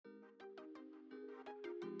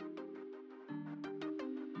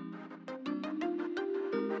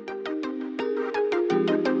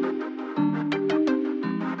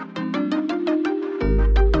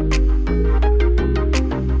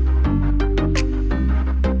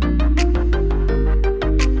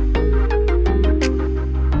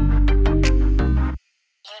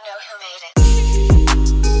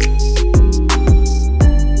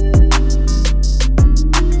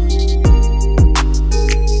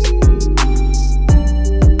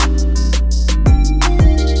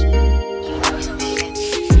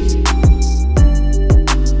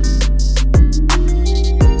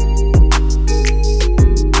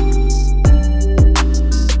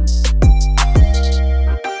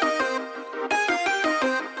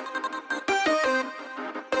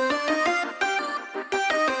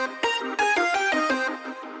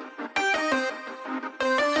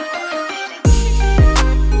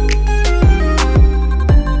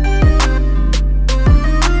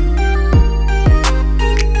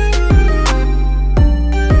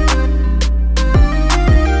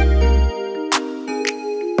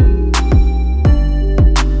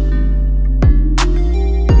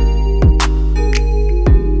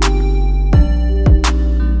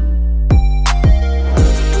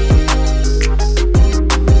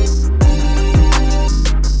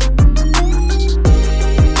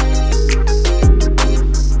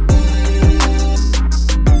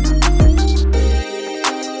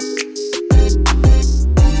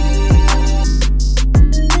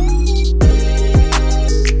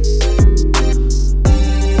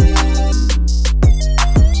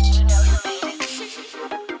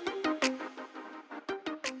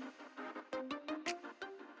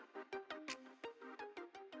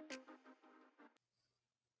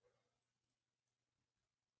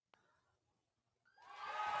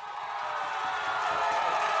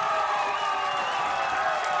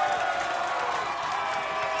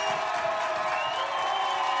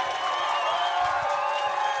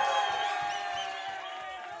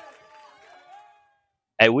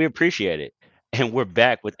Hey, we appreciate it. And we're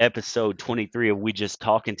back with episode 23 of We Just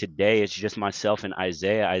Talking. Today. It's just myself and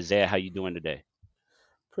Isaiah. Isaiah, how you doing today?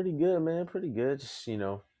 Pretty good, man. Pretty good. Just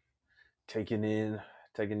taking in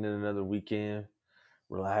taking in another weekend,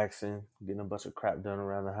 relaxing, getting a bunch of crap done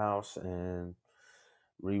around the house, and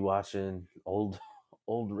rewatching old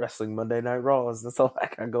wrestling Monday Night Raws. That's all I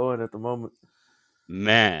got going at the moment.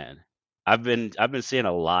 Man, I've been seeing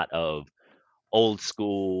a lot of old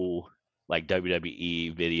school like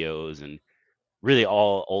WWE videos and really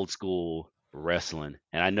all old school wrestling.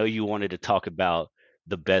 And I know you wanted to talk about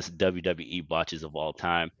the best WWE botches of all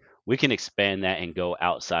time. We can expand that and go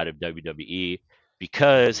outside of WWE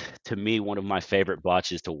because Hmm. to me, one of my favorite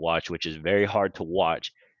botches to watch, which is very hard to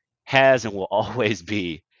watch, has and will always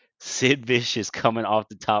be Sid Vicious coming off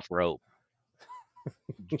the top rope,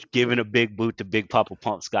 giving a big boot to Big Papa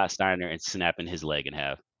Pump Scott Steiner and snapping his leg in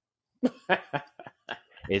half.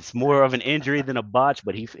 It's more of an injury than a botch,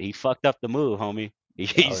 but he fucked up the move, homie.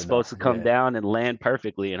 He's Oh no, supposed to come yeah, down and land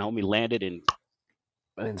perfectly, and homie landed, and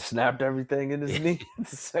and snapped everything in his knee at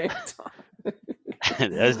the same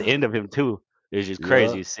that's the time. end of him too. It's just Yeah,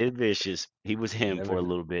 crazy. Sid Vicious, he was him for a never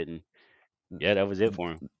little bit, and yeah, that was it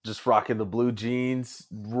for him. just rocking the blue jeans,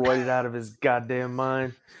 roided out of his goddamn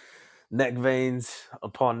mind. Neck veins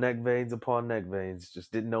upon neck veins upon neck veins.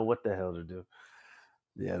 Just didn't know what the hell to do.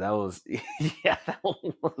 Yeah, that was yeah, that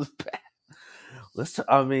one was bad.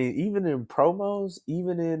 I mean, even in promos,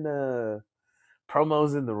 even in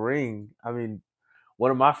promos in the ring. I mean,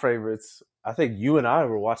 one of my favorites. I think you and I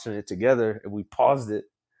were watching it together, and we paused it,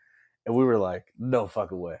 and we were like, "No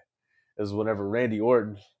fucking way!" It was whenever Randy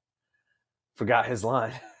Orton forgot his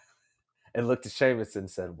line and looked at Sheamus and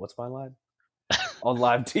said, "What's my line?" on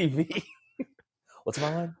live TV. What's my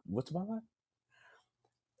line? What's my line?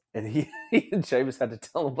 And he and Sheamus had to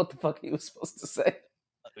tell him what the fuck he was supposed to say.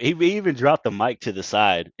 He even dropped the mic to the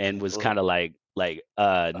side and was Uh, kind of like not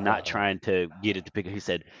uh, trying to get it to pick. He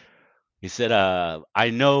said I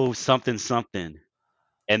know something something,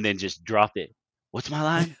 and then just dropped it. What's my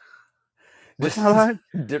line? What's my just line?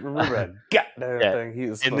 didn't remember a goddamn Yeah. thing he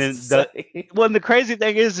was And supposed to then the say. well, and the crazy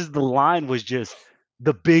thing is the line was just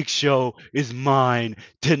the big show is mine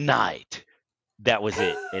tonight. That was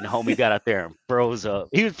it. And homie got out there and froze up.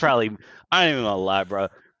 He was probably I ain't even gonna lie, bro.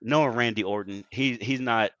 Knowing Randy Orton, he's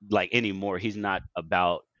not like anymore. He's not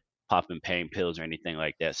about popping pain pills or anything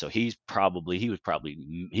like that. So he was probably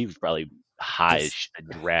high as Just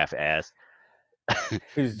a giraffe ass.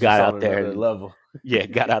 he was just Got on out there another and level. yeah,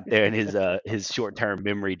 got out there and his short term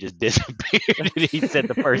memory just disappeared. And he said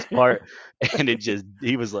the first part, and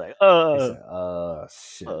he was like, He said,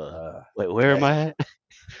 shit, wait, where am damn, I at?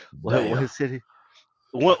 What damn, city?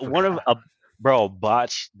 I One of forgot. a bro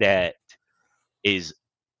botch that is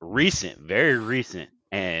recent, very recent,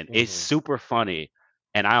 and it's Hmm. super funny.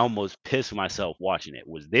 And I almost pissed myself watching it.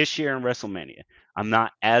 Was this year in WrestleMania? I'm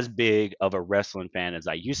not as big of a wrestling fan as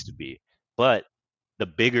I used to be, but the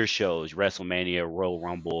bigger shows, WrestleMania, Royal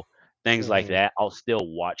Rumble, things like Hmm. that, I'll still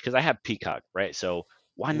watch because I have Peacock, right? So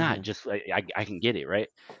why not? Hmm. Just I can get it, right?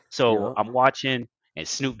 So Yeah. I'm watching, and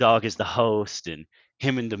Snoop Dogg is the host, and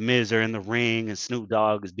him and The Miz are in the ring, and Snoop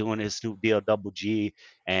Dogg is doing his Snoop Deal Double G,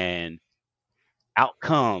 and out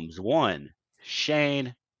comes one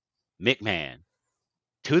Shane McMahon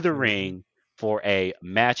to the Hmm. ring for a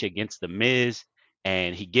match against The Miz,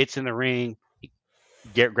 and he gets in the ring,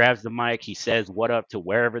 grabs the mic, he says what up to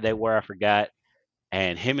wherever they were, I forgot,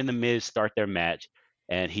 and him and The Miz start their match,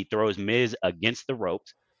 and he throws Miz against the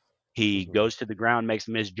ropes. He Hmm. goes to the ground, makes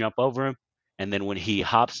Miz jump over him, and then when he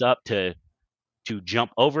hops up to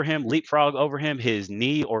jump over him, leapfrog over him, his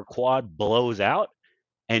knee or quad blows out,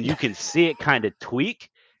 and you can see it kind of tweak,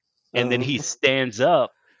 and then he uh, stands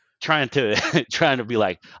up trying to trying to be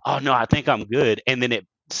like, "Oh no, I think I'm good," and then it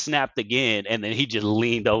snapped again, and then he just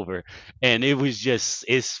leaned over, and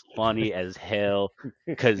it's funny as hell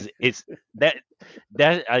because it's that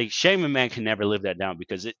that like Shane McMahon can never live that down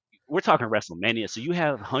because we're talking WrestleMania, so you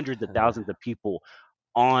have hundreds of thousands of people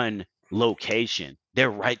on location.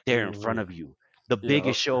 They're right there in front hmm. of you. The Yeah.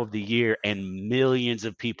 biggest show of the year and millions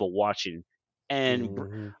of people watching. And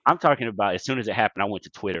Hmm. I'm talking about as soon as it happened, I went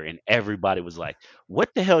to Twitter and everybody was like,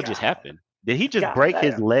 "What the hell just God, happened? Did he just God break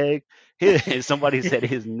his damn. leg?" And somebody said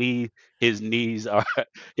his knees are,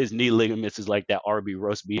 his knee ligaments is like that RB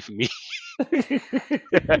roast beef meat.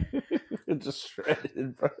 Just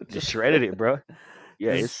shredded, bro. Just shredded it, bro.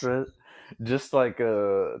 Yeah, Just it's shredded. Just like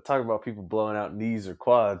talking about people blowing out knees or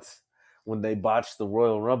quads when they botched the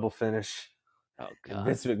Royal Rumble finish oh and god.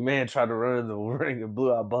 Vince McMahon tried to run in the ring and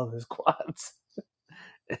blew out both his quads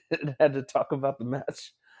and had to talk about the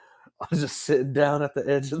match. I was just sitting down at the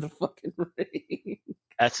edge of the fucking ring.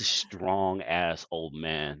 That's a strong ass old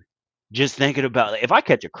man. Just thinking about if I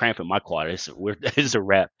catch a cramp in my quad, it's a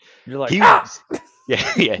wrap. You're like, He ah, was,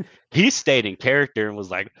 yeah, yeah. He stayed in character and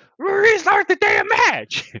was like, restart the damn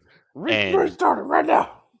match. And restart it right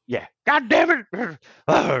now. yeah, God damn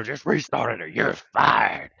it, just restarted it. You're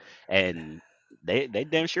fired. And they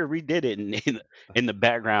damn sure redid it. And in the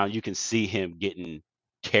background, you can see him getting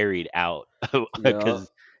carried out Yeah. because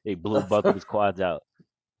they blew both of his quads out.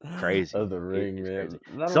 Of Crazy. the ring, It's man. crazy.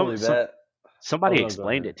 Not Some only some that, oh somebody no, go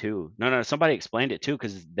explained ahead. it too. No, no, somebody explained it too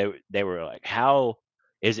because they were like, how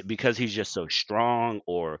is it because he's just so strong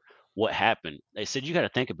or what happened? They said you got to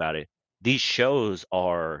think about it. These shows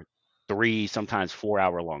are 3, sometimes 4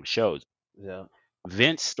 hour long shows. Yeah,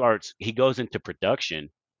 Vince starts, he goes into production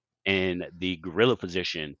in the gorilla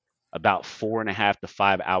position about 4.5 to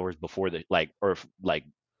 5 hours before the like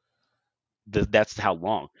that's how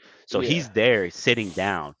long. So yeah, he's there sitting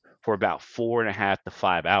down for about 4.5 to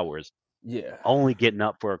 5 hours, yeah. only getting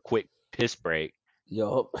up for a quick piss break,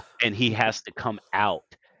 Yup. and he has to come out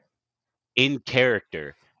in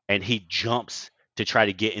character, and he jumps to try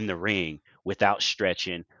to get in the ring without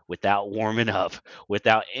stretching, without warming up,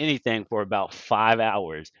 without anything for about 5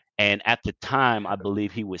 hours. And at the time, I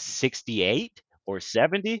believe he was 68 or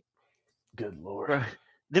 70. Good lord. Bro,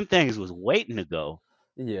 them things was waiting to go.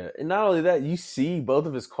 Yeah, and not only that, you see both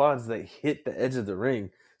of his quads that hit the edge of the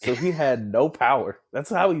ring, so he had no power. That's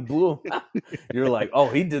how he blew him. You're like, oh,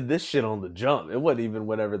 he did this shit on the jump. It wasn't even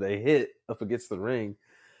whenever they hit up against the ring.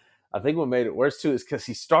 I think what made it worse too is because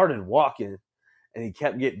he started walking and he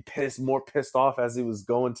kept getting more pissed off as he was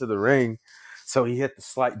going to the ring. So he hit the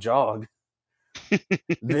slight jog,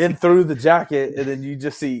 then threw the jacket, and then you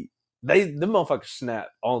just see the motherfuckers snap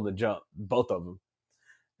on the jump, both of them.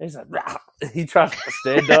 He's like, "Rah!" He tries to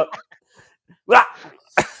stand up, "Rah!"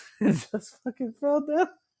 and just fucking fell down.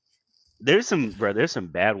 There's some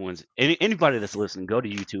bad ones. Anybody that's listening, go to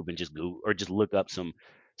YouTube and just go or just look up some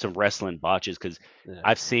wrestling botches because Yeah.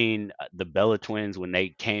 I've seen the Bella twins when they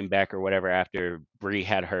came back or whatever after Brie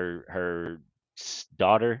had her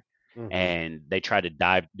daughter, Mm-hmm. and they tried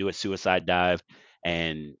to do a suicide dive,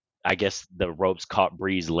 and I guess the ropes caught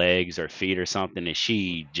Brie's legs or feet or something, and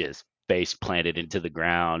she just face planted into the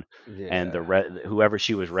ground, and Yeah. whoever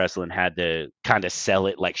she was wrestling had to kind of sell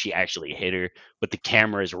it like she actually hit her, but the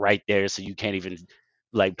camera is right there, so you can't even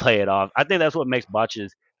like play it off. I think that's what makes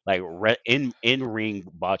botches like in ring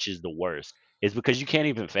botches the worst is because you can't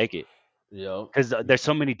even fake it Yep. because there's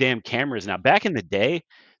so many damn cameras now. Back in the day,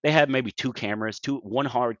 they had maybe two cameras, one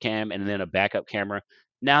hard cam and then a backup camera.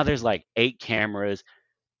 Now there's like 8 cameras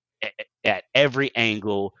at every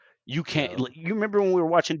angle. You can't. Yep. You remember when we were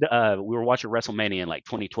watching WrestleMania in like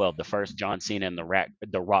 2012, the first John Cena and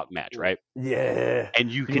the Rock match, right? Yeah.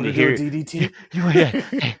 And you You can want to do a hear DDT? yeah,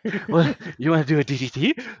 hey, well, you want to do a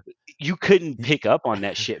DDT? You couldn't pick up on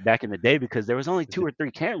that shit back in the day because there was only 2 or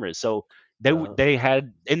 3 cameras, so Yeah. they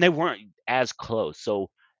had and they weren't as close, so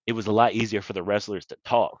it was a lot easier for the wrestlers to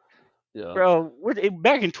talk. Yeah. Bro,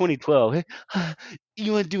 back in 2012,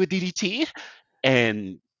 you want to do a DDT?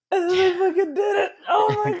 And And then yeah, they fucking did it.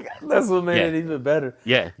 Oh my god. That's what made yeah, it even better.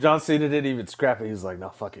 yeah, John Cena didn't even scrap it. He was like, no,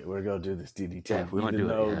 fuck it. We're gonna do this yeah, DDT. we want to Even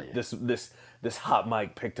do it. though Yeah, this hot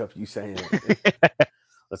mic picked up you saying it. yeah.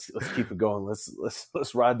 Let's keep it going.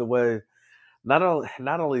 Let's ride the wave. Not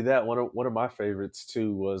only that, one of my favorites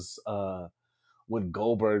too was when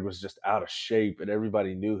Goldberg was just out of shape and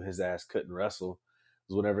everybody knew his ass couldn't wrestle.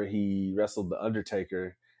 Was whenever he wrestled the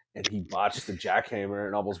Undertaker and he botched the jackhammer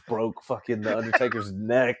and almost broke fucking the Undertaker's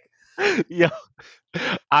neck. Yo,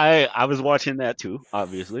 I was watching that too,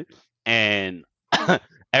 obviously, and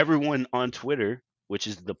everyone on Twitter, which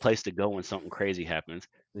is the place to go when something crazy happens,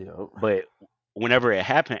 You know, but whenever it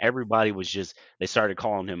happened, everybody was just they started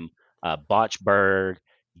calling him Botchberg,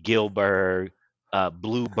 Gilberg,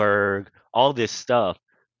 Blueberg, all this stuff,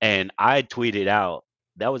 and I tweeted out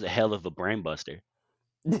that was a hell of a brain buster.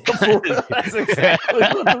 for real, that's exactly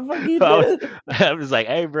what the fuck he I was, did. I was like,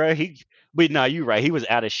 hey, bro, but no, you're right. He was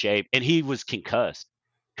out of shape and he was concussed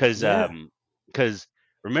because, Yeah, because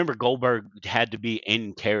remember Goldberg had to be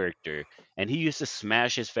in character and he used to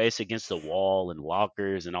smash his face against the wall and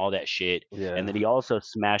lockers and all that shit. And yeah. then he also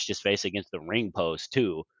smashed his face against the ring post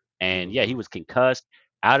too. And yeah, he Hmm. was concussed,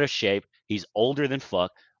 out of shape. He's older than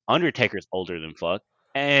fuck. Undertaker's older than fuck.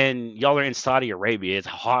 And y'all are in Saudi Arabia. It's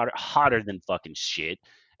hotter than fucking shit.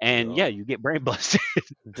 And yeah, Yeah. you get brain busted.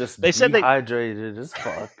 Just they said they dehydrated as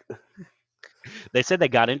fuck. they said they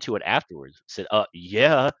got into it afterwards. Said,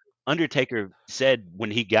 yeah. Undertaker said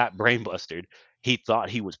when he got brain busted, he thought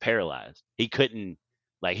he was paralyzed. He couldn't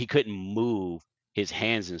move. his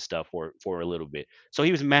hands and stuff for a little bit. So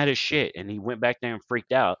he was mad as shit, and he went back there and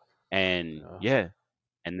freaked out. And Uh, yeah,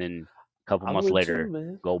 and then a couple I months would too, later,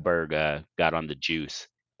 man. Goldberg got on the juice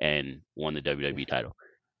and won the Yeah, WWE title.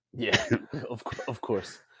 yeah, of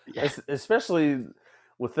course. Yeah, Especially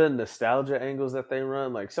within nostalgia angles that they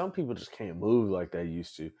run. Like some people just can't move like they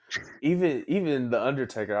used to. Even the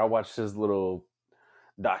Undertaker, I watched his little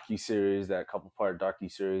docu series, that couple part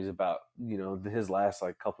docu series about his last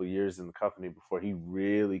like couple years in the company before he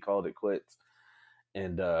really called it quits.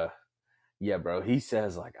 And yeah, bro, he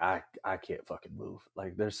says like I can't fucking move.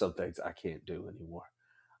 Like there's some things I can't do anymore,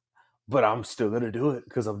 but I'm still gonna do it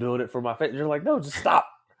because I'm doing it for my fans. You're like, no, just stop,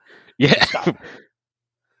 yeah. just stop.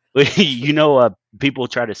 you know, people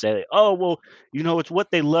try to say, "Oh, well, it's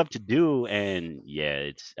what they love to do," and yeah,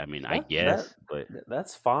 it's. I mean, I That that guess, but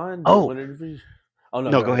that's fine, but oh, whenever you, oh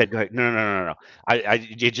no, no, go go ahead. ahead, go ahead. No, no, no, no, no.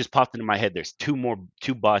 It just popped into my head. There's two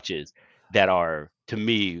botches that are to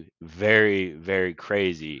me very, very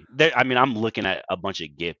crazy. I mean, I'm looking at a bunch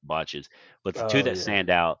of gift botches, but the two Oh that yeah, stand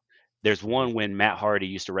out. There's mhm. one when Matt Hardy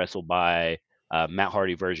used to wrestle by Matt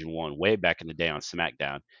Hardy version one way back in the day on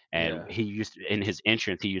SmackDown, and Yeah, he used to, in his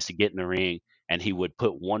entrance he used to get in the ring and he would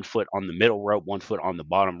put one foot on the middle rope, one foot on the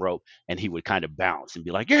bottom rope, and he would kind of bounce and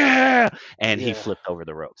be like, "Yeah!" And he yeah. flipped over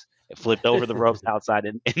the ropes. It flipped over the ropes outside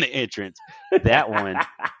in the entrance. That one.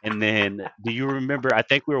 And then, do you remember? I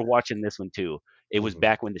think we were watching this one too. It was Mhm.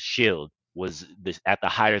 back when the Shield was at the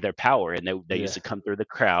height of their power, and they Yeah, used to come through the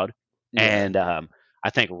crowd. yeah. And I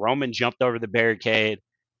think Roman jumped over the barricade.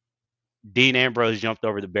 Dean Ambrose jumped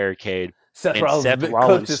over the barricade, Seth and Rollins Seth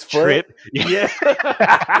cooked his Rollins foot. tripped. Yeah,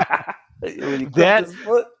 when he cooked that his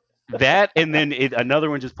foot. and then another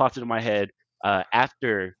one just popped into my head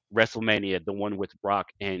after WrestleMania, the one with Brock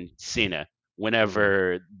and Cena, Mhm.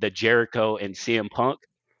 whenever the Jericho and CM Punk,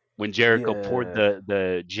 when Jericho poured Yeah,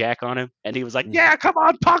 the jack on him, and he was like, mhm. "Yeah, come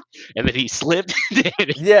on, Punk," and then he slipped.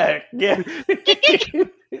 Yeah, yeah,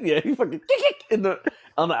 yeah. He fucking in the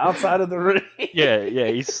on the outside of the ring. Yeah, yeah,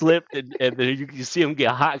 he slipped, and then you see him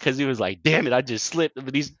get hot because he was like, "Damn it, I just slipped."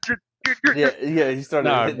 But he's Yeah, yeah. He started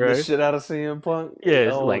nah, hitting the bro. shit out of CM Punk. Yeah,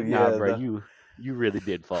 it's Oh like, nah, yeah, bro. You really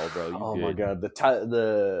did fall, bro. You oh my good. god,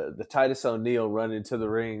 the Titus O'Neil run into the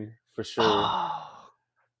ring for sure. Oh,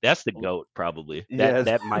 that's the goat, probably. That Yes,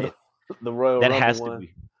 that the, might the Royal that Rumble has to one.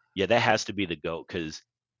 be. Yeah, that has to be the goat because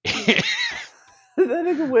That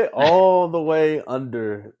nigga went all the way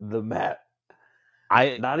under the mat.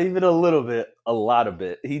 I Not even a little bit, a lot of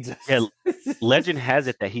it. He yeah, just, legend has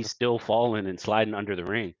it that he's still falling and sliding under the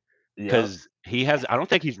ring yep. because he has. I don't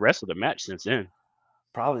think he's wrestled a match since then.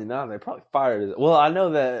 Probably not. They probably fired it. Well, I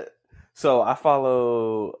know that. So I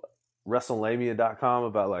follow WrestleLamia.com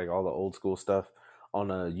about like all the old school stuff on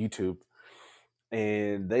YouTube,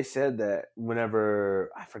 and they said that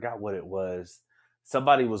whenever I forgot what it was,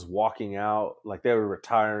 somebody was walking out, like they were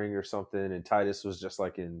retiring or something, and Titus was just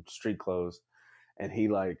like in street clothes, and he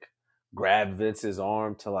like grabbed Vince's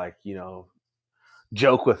arm to like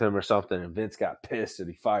joke with him or something, and Vince got pissed and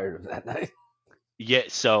he fired him that night. Yeah,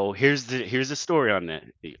 so here's the story on that.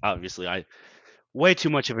 Obviously, I way too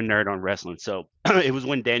much of a nerd on wrestling. So it was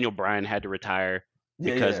when Daniel Bryan had to retire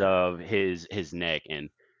Yeah, because yeah. of his neck, and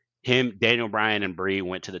Daniel Bryan and Bree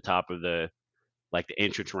went to the top of the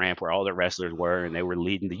entrance ramp where all the wrestlers were, and they were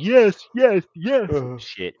leading the yes, yes, yes Uh,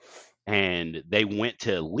 shit, and they went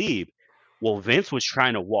to leave. Well, Vince was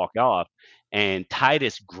trying to walk off, and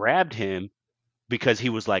Titus grabbed him because he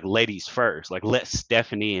was like ladies first, like let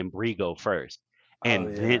Stephanie and Brie go first. oh And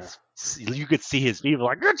yeah. Vince, you could see his feet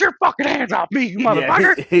like, "Get your fucking hands off me, you Yeah,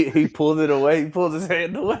 motherfucker!" he pulled it away. He pulled his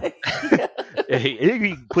hand away. Yeah.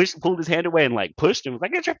 He pulled his hand away and like pushed him, was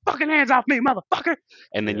like, "Get your fucking hands off me, motherfucker!"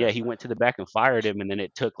 And then Yeah. yeah, he went to the back and fired him. And then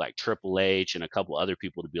it took like Triple H and a couple other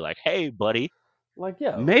people to be like, "Hey, buddy, Like,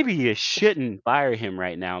 yo. maybe you shouldn't fire him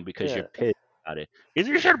right now because you're Yeah. pissed about it. You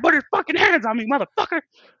should have put his fucking hands on me, motherfucker."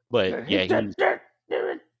 But Yeah, yeah, hit that dirt.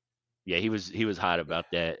 yeah, he was hot about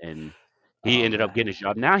that, and he Oh ended up man. getting his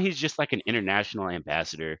job. Now he's just like an international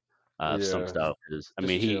ambassador of some Yeah. stuff. 'Cause, I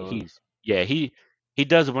mean, Just chilling. he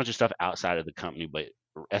does a bunch of stuff outside of the company, but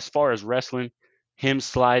as far as wrestling, him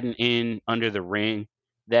sliding in under the ring,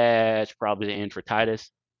 that's probably the end for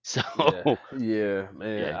Titus. So Yeah. Yeah,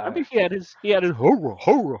 man. yeah, I mean, he had his horror,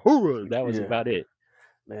 horror, horror. That was Yeah. about it.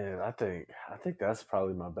 Man, I think that's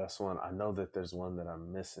probably my best one. I know that there's one that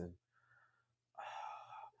I'm missing.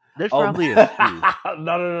 There's Oh probably a few. no,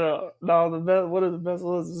 no, no, no! The best, one of the best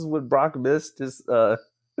ones is when Brock missed his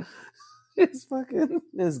fucking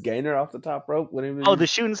his gainer off the top rope when he Oh, the was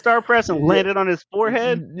shooting star press and yeah, landed on his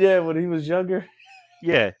forehead. yeah, when he was younger.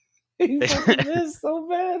 Yeah, He they fucking missed so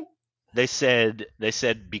bad. they said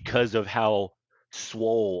because of how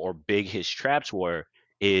swole or big his traps were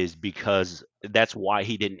is because that's why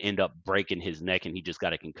he didn't end up breaking his neck and he just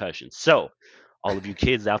got a concussion. So, all of you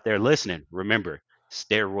kids out there listening, remember,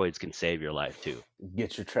 steroids can save your life too.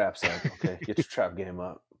 Get your traps up, okay? Get your trap game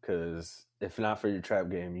up, because if not for your trap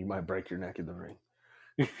game, you might break your neck in the ring.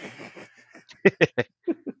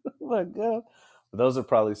 Oh my god! Those are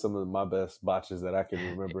probably some of my best botches that I can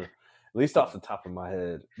remember, at least off the top of my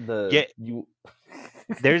head. Yeah, The you,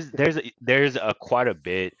 there's quite a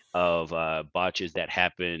bit of botches that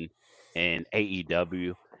happen in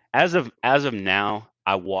AEW. As of now,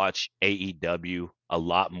 I watch AEW a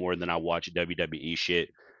lot more than I watch WWE shit,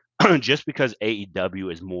 just because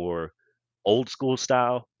AEW is more old school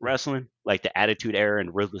style wrestling, like the Attitude Era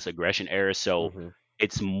and Ruthless Aggression era. So mm-hmm.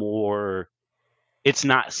 it's more, it's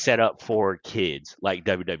not set up for kids like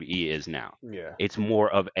WWE is now. Yeah, It's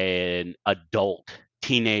more of an adult,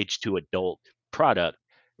 teenage to adult product.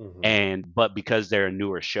 mm-hmm. And but because they're a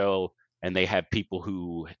newer show and they have people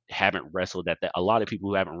who haven't wrestled at that, a lot of people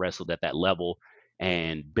who haven't wrestled at that level Mm-hmm.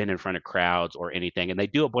 and been in front of crowds or anything, and they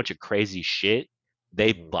do a bunch of crazy shit,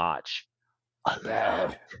 they Mm-hmm. botch a lot.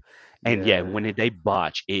 Bad. And yeah, Yeah. when they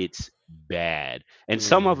botch, it's bad. And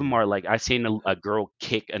some of them Mm-hmm. are like, I seen a girl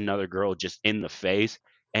kick another girl just in the face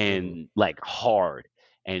Mm-hmm. and like hard.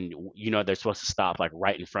 And they're supposed to stop like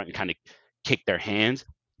right in front and kind of kick their hands,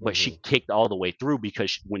 but Mm-hmm. she kicked all the way through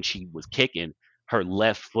because when she was kicking, her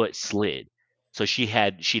left foot slid. So she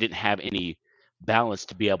didn't have any balance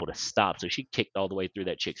to be able to stop. So she kicked all the way through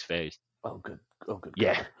that chick's face. Oh good. Oh good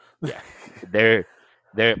Yeah, God. yeah. They're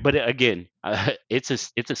but again, it's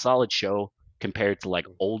a solid show compared to like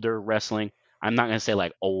older wrestling. I'm not gonna say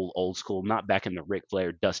like old school, not back in the Ric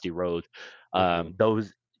Flair, Dusty Rhodes, Mm-hmm.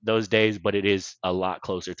 those days, but it is a lot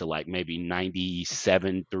closer to like maybe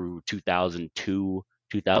 '97 through 2002,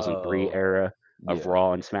 2003 Oh era of yeah.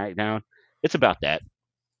 Raw and SmackDown. It's about that,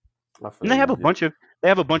 I and feel you. Yeah. they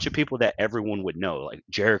have a bunch of people that everyone would know. Like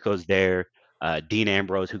Jericho's there, Dean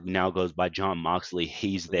Ambrose, who now goes by John Moxley,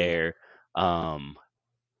 he's Mm. there. Um,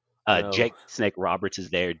 I know. Jake Snake Roberts is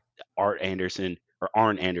there. Arn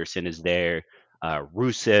Anderson is there.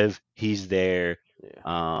 Rusev, he's there. Yeah.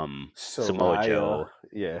 Samoa Soraya. Joe,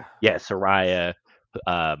 Yeah. yeah, Soraya,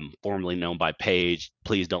 formerly known by Paige.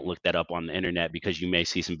 Please don't look that up on the internet because you may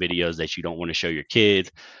see some videos that you don't want to show your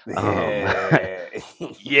kids. Um, Yeah.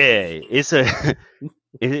 yeah, it's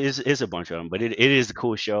a bunch of them, but it is a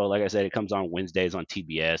cool show. Like I said, it comes on Wednesdays on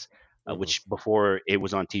TBS, Mhm. which before it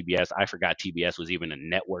was on TBS, I forgot TBS was even a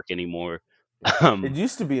network anymore. It Um,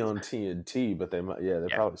 used to be on TNT, but they yeah,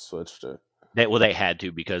 probably switched it. they had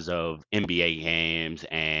to because of NBA games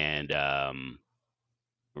and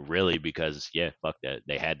really because yeah, fuck that,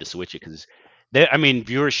 they had to switch it because I mean,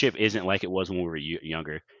 viewership isn't like it was when we were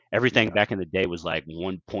younger. Everything Yeah. back in the day was like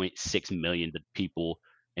 1.6 million to people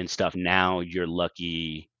and stuff. Now you're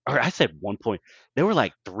lucky, or I said 1 point. They were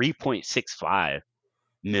like 3.65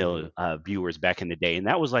 Hmm. mil viewers back in the day, and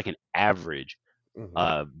that was like an average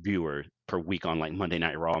Hmm. viewer per week on like Monday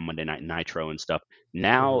Night Raw, Monday Night Nitro, and stuff.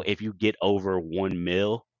 Now, Hmm. if you get over 1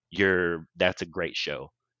 mil, that's a great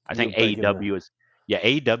show. I You're think breaking the.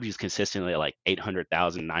 AEW is consistently at like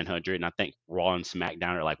 800,000, 900, and I think Raw and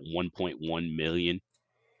SmackDown are like 1.1 million.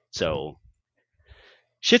 So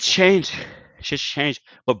shit's changed. Shit's changed.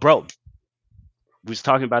 But bro, we was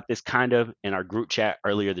talking about this kind of in our group chat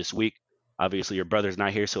earlier this week. Obviously, your brother's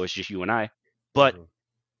not here, so it's just you and I. But Hmm.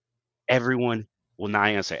 everyone will not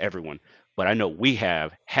answer everyone, but I know we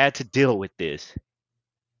have had to deal with this.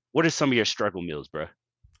 What are some of your struggle meals, bro?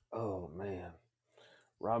 Oh man,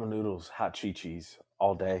 ramen noodles, hot chi cheese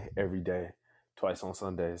all day, every day, twice on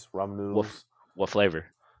Sundays. Ramen What noodles, what flavor?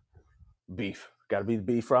 beef. Got to be the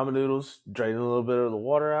beef ramen noodles. Draining a little bit of the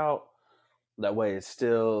water out. That way, it's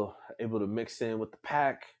still able to mix in with the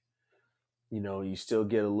pack. You still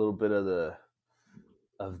get a little bit of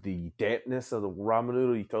the dampness of the ramen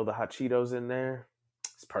noodle. You throw the hot Cheetos in there.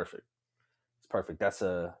 It's perfect. It's perfect. That's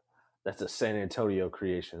a San Antonio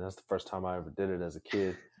creation. That's the first time I ever did it as a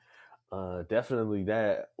kid. Definitely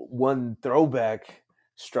that one throwback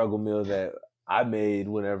struggle meal that I made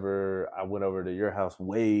whenever I went over to your house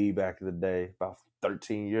way back in the day, about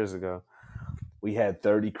 13 years ago. We had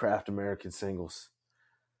 30 Kraft American singles.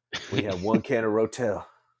 We had one can of Rotel,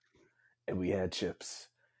 and we had chips.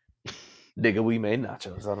 Nigga, we made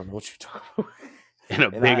nachos. I don't know what you're talking about. In a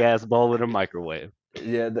And big ass bowl in a microwave.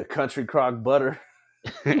 yeah, the country crock butter.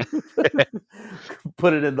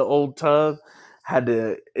 Put it in the old tub. Had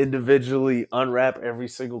to individually unwrap every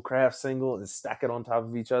single craft single and stack it on top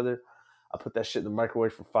of each other. I put that shit in the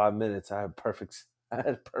microwave for 5 minutes. I had perfect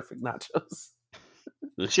nachos.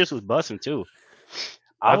 The shit was busting too.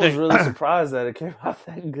 I I was think really surprised that it came out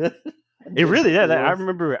that good. I it didn't really, think yeah. it was.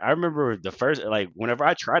 I remember the first, like, whenever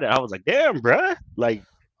I tried it, I was like, damn, bruh, like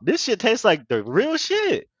this shit tastes like the real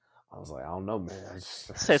shit. I was like, I don't know, man.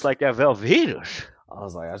 This tastes like that Velveeta. I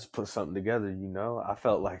was like, I just put something together, you know. I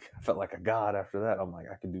felt like a god after that. I'm like,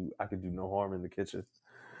 I could do no harm in the kitchen.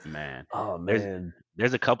 Man, Oh there's man.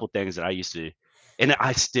 there's a couple things that I used to, and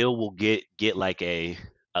I still will get like a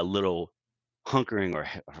little hunkering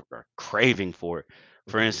or craving for it.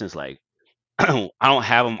 For Hmm. instance, like I don't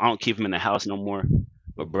have them. I don't keep them in the house no more.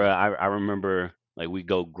 But Hmm. bruh, I remember like we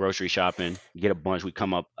go grocery shopping, get a bunch. We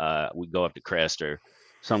come up, we go up to Crest or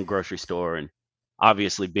some grocery store, and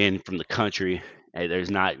obviously being from the country,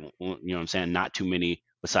 there's not, you know what I'm saying, not too many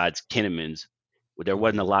besides Kinnaman's. There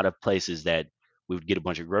wasn't a Hmm. lot of places that we would get a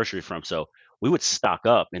bunch of groceries from, so we would stock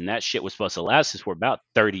up, and that shit was supposed to last us for about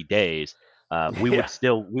 30 days. Yeah.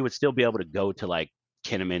 We would still be able to go to like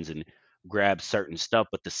Kinnaman's and grab certain stuff,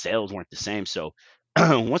 but the sales weren't the same. So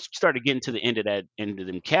once we started getting to the end of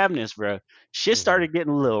them cabinets, bro, shit Hmm. started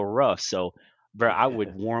getting a little rough. So, bro, I would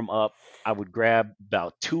warm up. I would grab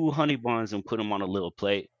about two honey buns and put them on a little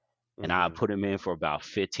plate, and I Hmm. put them in for about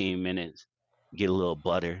 15 minutes. Get a little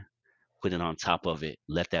butter, put it on top of it,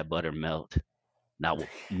 let that butter melt, and I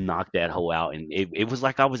will knock that whole out. And it was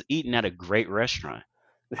like I was eating at a great restaurant.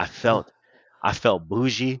 I felt I felt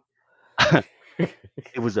bougie.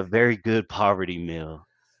 It was a very good poverty meal,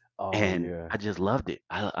 Oh and yeah. I just loved it.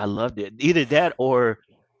 I loved it. Either that or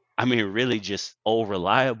I mean, really just old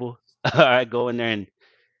reliable. I go in there and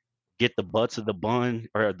get the butts of the bun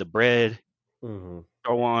or the bread, Hmm.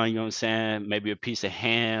 throw on, you know what I'm saying, maybe a piece of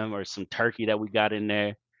ham or some turkey that we got in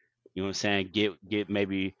there. You know what I'm saying? Get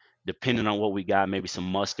maybe depending on what we got, maybe some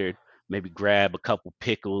mustard, maybe grab a couple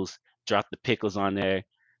pickles, drop the pickles on there,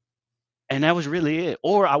 and that was really it.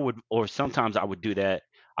 Or sometimes I would do that.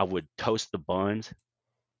 I would toast the buns.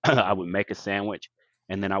 I would Hmm. make a sandwich,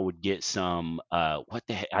 and then I would get some what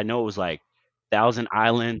the heck? I know it was like Thousand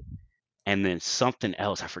Island, and then something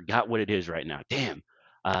else. I forgot what it is right now. Damn.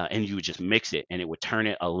 And you would just mix it, and it would turn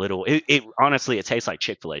it a little. It honestly, it tastes like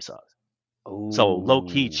Chick-fil-A sauce. So low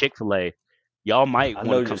key Ooh. Chick-fil-A, y'all might I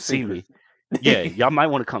want know to your come see secret. me. Yeah, y'all might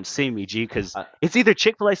want to come see me, G, because I, it's either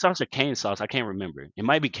Chick-fil-A sauce or cane sauce. I can't remember. It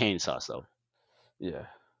might be cane sauce though. yeah.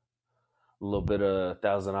 A little bit of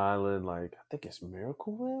Thousand Island, like I think it's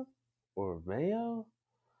Miracle Whip or Mayo.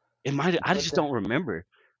 It might. You I put just that. don't remember.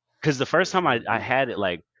 Because the Yeah, first time it I be. had it,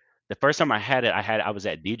 like the first time I had it, I was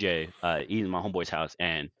at DJ eating my homeboy's house,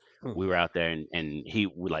 and we Mhm. were out there, and he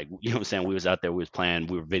we like, you know what I'm saying, we was out there, we was playing,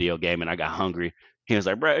 we were video gaming. I got hungry. He was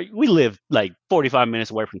like, bro, we live like 45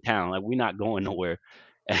 minutes away from town, like we're not going nowhere.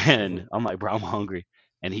 And Mhm. I'm like, bro, I'm hungry.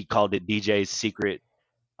 And he called it DJ's secret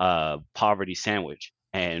poverty sandwich,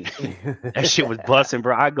 and that shit was busting,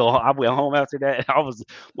 bro. I went home after that.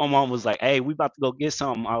 My mom was like, "Hey, we about to go get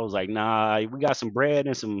something." I was like, "Nah, we got some bread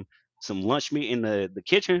and some lunch meat in the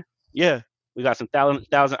kitchen." Yeah, we got some Thousand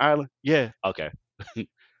Island. Yeah, okay.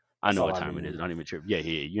 I That's know all what I time it is. need. Don't even trip. Yeah,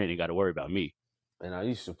 yeah, you ain't got to worry about me. And I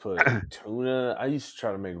used to put tuna. I used to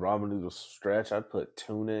try to make ramen noodles stretch. I'd put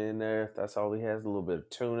tuna in there. If that's all we had, a little bit of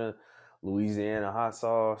tuna, Louisiana hot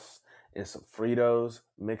sauce, and some Fritos.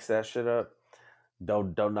 Mix that shit up.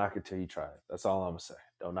 Don't knock it till you try it. That's all I'm gonna say.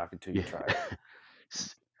 Don't knock it till you Yeah. try it.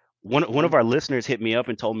 S- one of One. our listeners hit me up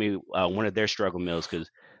and told me one of their struggle meals because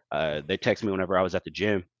they text me whenever I was at the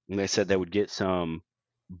gym, and they said they would get some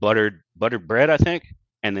buttered bread, I think,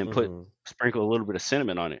 and then put Hmm. sprinkle a little bit of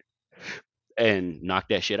cinnamon on it and knock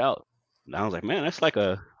that shit out. And I was like, man, that's like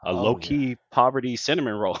a low Oh yeah, key poverty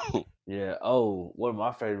cinnamon roll. yeah. Oh, one of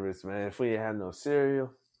my favorites, man. If we didn't have no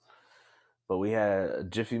cereal, but we had a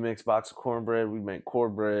Jiffy Mix box of cornbread, we make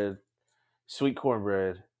cornbread, sweet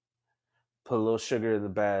cornbread. Put a little sugar in the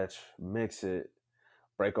batch, mix it,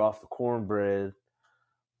 break off the cornbread,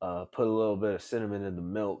 put a little bit of cinnamon in the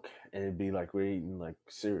milk, and it'd be like we're eating like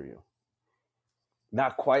cereal.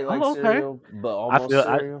 Not quite like Oh, okay. cereal, but I almost feel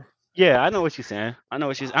I cereal. Yeah, I know what you're saying. I know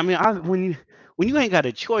what you're. I mean, when you ain't got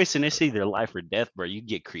a choice and it's either life or death, bro, you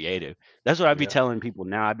get creative. That's what I be Yeah. telling people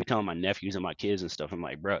now. I be telling my nephews and my kids and stuff. I'm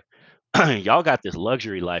like, bro, y'all got this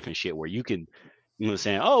luxury life and shit where you can, you know, what I'm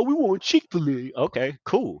saying, oh, we want Chick-fil-A. Okay,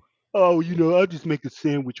 cool. Oh, you know, I'll just make a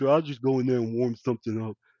sandwich or I'll just go in there and warm something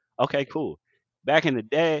up. Okay, cool. Back in the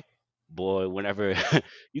day, boy, whenever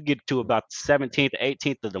you get to about the 17th,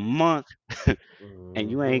 18th of the month, and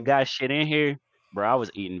you ain't Mm-hmm. got shit in here, bro, I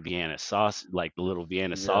was eating Vienna sauce, like the little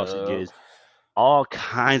Vienna Yep. sausages, all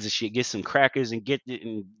kinds of shit. Get some crackers and get it,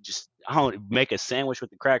 and just I don't make a sandwich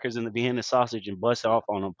with the crackers and the Vienna sausage and bust off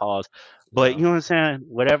on them paws. But you Yep. know what I'm saying?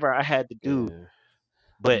 Whatever I had to do. Yeah.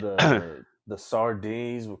 But The the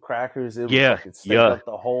sardines with crackers, it would Yeah, fucking stink yeah, up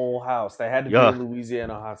the whole house. They had to be yeah, in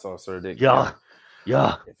Louisiana hot sauce or they didn't yeah, count.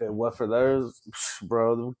 yeah. If it wasn't for those,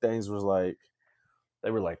 bro, them things was like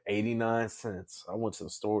they were like 89 cents. I went to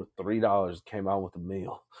the store with $3, came out with a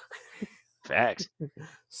meal. Facts,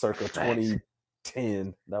 Circa facts.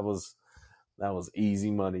 2010. That was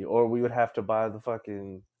easy money. Or we would have to buy the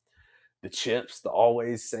chips, the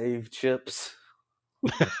always save chips.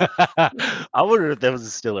 I wonder if those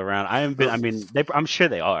are still around. I haven't been. I The mean, I'm sure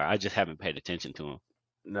they are. I just haven't paid attention to them.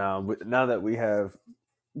 now that we have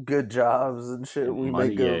good jobs and shit, And we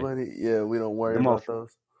money, make good yeah. money. Yeah, we don't worry Them about motherf-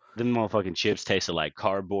 those. them motherfucking chips tasted like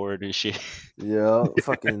cardboard and shit. Yeah,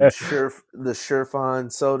 fucking the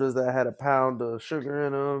Surefine sodas that had a pound of sugar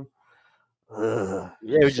in them. Ugh.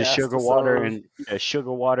 Yeah, it was just Shasta sodas.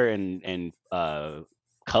 sugar water and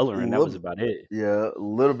coloring. That was Little, about it. yeah, a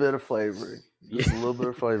little bit of flavor. Yeah. Just a little bit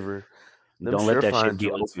of flavor. Them Don't let that shit Surefine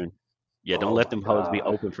be joints. open. Yeah, don't Oh let my them hoes be god.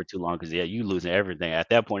 open for too long because yeah, you losing everything. At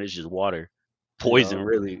that point, it's just water, poison, Yeah.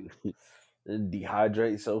 really. It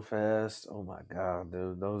dehydrates so fast. Oh my god,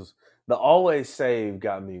 dude. Those the always save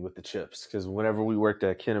got me with the chips because whenever we worked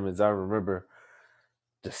at Kinnaman's, I remember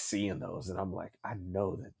just seeing those and I'm like, I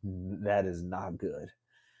know that is not good.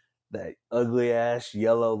 That ugly ass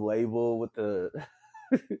yellow label with the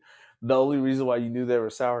the only reason why you knew they were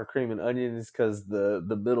sour cream and onion is because the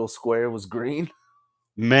middle square was green.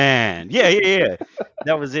 Man, yeah, yeah, yeah.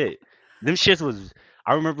 That was it. Them shits was.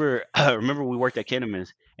 I remember. I remember we worked at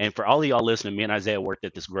Kinnaman's, and for all of y'all listening, me and Isaiah worked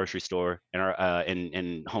at this grocery store in our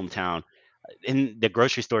in hometown. And the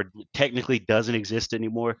grocery store technically doesn't exist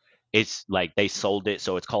anymore. It's like they sold it,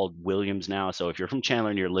 so it's called Williams now. So if you're from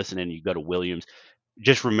Chandler and you're listening, you go to Williams.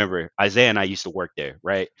 Just remember, Isaiah and I used to work there,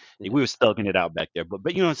 right? Like, we Yeah. was thugging it out back there.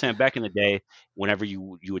 But you know what I'm saying? Back in the day, whenever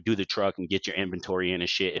you would do the truck and get your inventory in and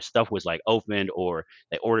shit, if stuff was like opened or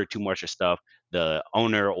they ordered too much of stuff, the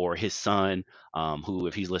owner or his son, who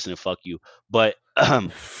if he's listening, fuck you, but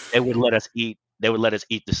they would let us eat. They would let us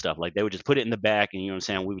eat the stuff. Like they would just put it in the back, and you know what I'm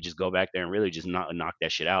saying. We would just go back there and really just knock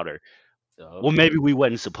that shit out. Or Yup. well, maybe we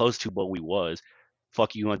wasn't supposed to, but we was.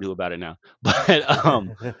 Fuck you gonna do about it now? But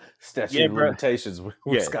yeah, Statute of bro. limitations. We're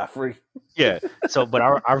Yeah, scot free. yeah. So, but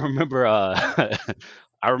I remember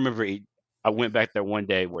I remember I went back there one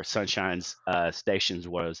day where Sunshine's stations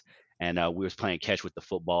was, and we was playing catch with the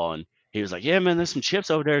football, and he was like, "Yeah, man, there's some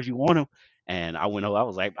chips over there if you want them." And I went over. I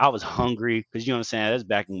was like, I was hungry because you know what I'm saying. That's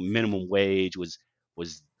back when minimum wage was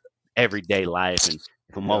everyday life, and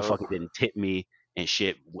if a Yo, motherfucker didn't tip me and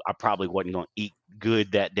shit, I probably wasn't gonna eat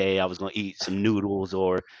good that day. I was gonna eat some noodles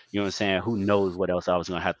or you know what I'm saying. Who knows what else I was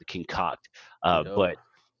gonna have to concoct. yo. But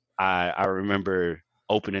I remember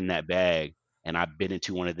opening that bag and I bit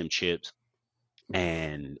into one of them chips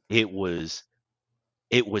and it was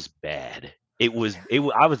bad.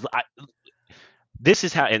 This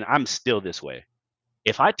is how and I'm still this way.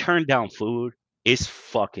 If I turn down food, it's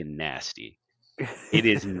fucking nasty. It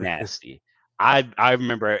is nasty. I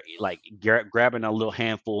remember like grabbing a little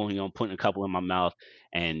handful, putting a couple in my mouth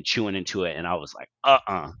and chewing into it, and I was like,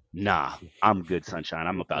 nah, I'm good, sunshine.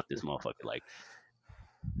 I'm about this motherfucker. Like,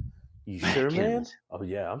 You man, sure, man? Kenneman's. Oh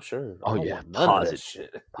yeah, I'm sure. I Oh don't yeah, want none of that positive,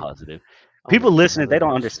 shit. positive. I don't People want listening, none they of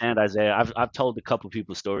don't that shit. understand Isaiah. I've told a couple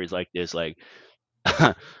people stories like this, like,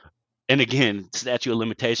 and again, statute of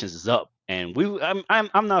limitations is up, and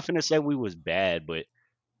I'm not finna say we was bad, but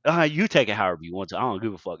you take it however you want to. I don't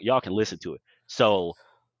give a fuck. Y'all can listen to it. So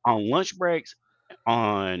on lunch breaks,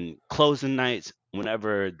 on closing nights,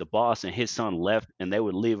 whenever the boss and his son left, and they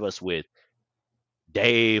would leave us with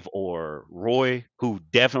Dave or Roy, who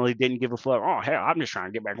definitely didn't give a fuck. Oh hell, I'm just trying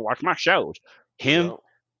to get back and watch my shows. Him, Yo,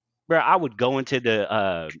 bro, I would go into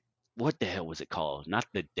the what the hell was it called? Not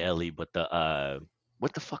the deli, but the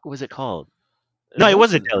what the fuck was it called? it No, it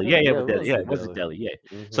was was a the deli. Yeah, yeah, yeah, but it was yeah, the it was a deli. deli. Yeah.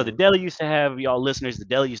 So the Hmm. deli used to have y'all listeners. The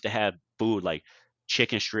deli used to have food like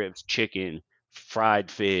chicken strips, chicken,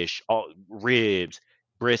 fried fish, all ribs,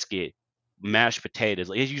 brisket, mashed potatoes.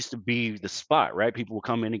 Like, it used to be the spot, right? People would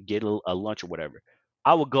come in and get a lunch or whatever.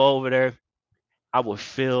 I would go over there. I would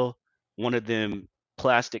fill one of them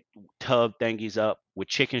plastic tub thingies up with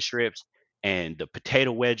chicken strips and the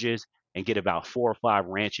potato wedges and get about 4 or 5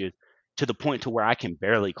 ranches to the point to where I can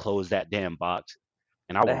barely close that damn box.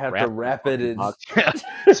 And I They would have to wrap that wrap it fucking in box,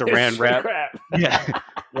 saran wrap. crap. Yeah,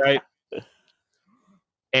 right.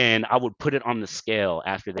 And I would put it on the scale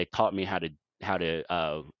after they taught me how to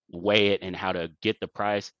weigh it and how to get the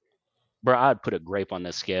price. Bro, I'd put a grape on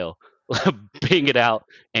the scale, ping it out,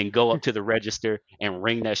 and go up to the register and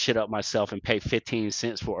ring that shit up myself and pay 15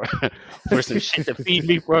 cents for for some shit to feed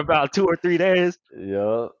me for about 2 or 3 days.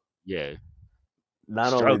 Yup. Yeah,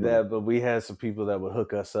 Not only struggling. that, but we had some people that would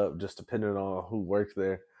hook us up just depending on who worked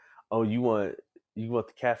there. Oh, you want the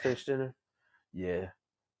catfish dinner? Yeah. Can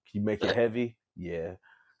you make it heavy? Yeah.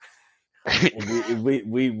 And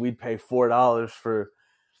we'd pay $4 for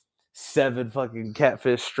 7 fucking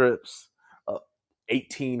catfish strips,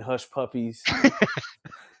 18 hush puppies,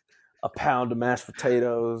 a pound of mashed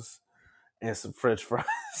potatoes, and some French fries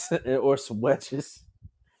or some wedges.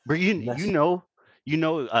 But And you that's know,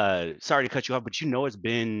 sorry to cut you off, but it's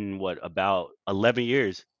been what, about 11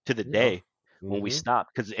 years to the yeah. day when we Mm-hmm.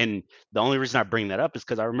 stopped. Cause and the only reason I bring that up is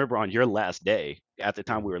because I remember on your last day, at the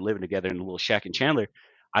time we Mm-hmm. were living together in a little shack in Chandler,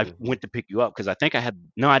 I Mm-hmm. went to pick you up because I think I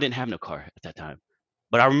didn't have no car at that time.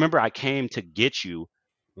 But I remember I came to get you.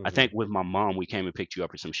 I Mm-hmm. think with my mom, we came and picked you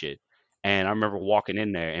up or some shit. And I remember walking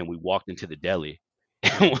in there and we walked into the deli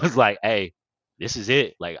and Mm-hmm. was like, hey, this is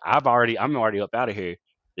it. Like I'm already up out of here.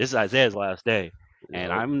 This is Isaiah's last day. And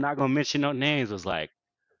Yep. I'm not gonna mention no names, was like,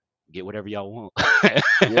 get whatever y'all want.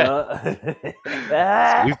 So Yeah.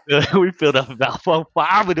 we filled up about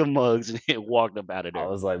 5 of them mugs and then walked up out of I there.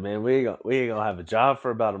 was like, man, we ain't gonna have a job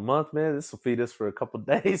for about a month, man. This will feed us for a couple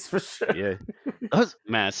days for sure. Yeah. Us,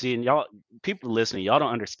 man, see, and y'all, people listening, y'all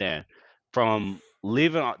don't understand. From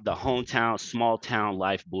living the hometown, small town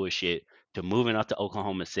life bullshit to moving up to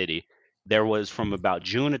Oklahoma City, there was from about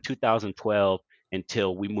June of 2012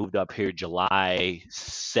 until we moved up here July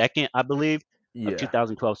 2nd, I believe, of Yeah.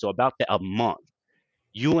 2012. So about a month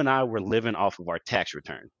you and I were living off of our tax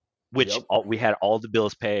return, which Yep. we had all the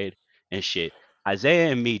bills paid and shit.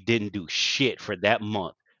 Isaiah and me didn't do shit for that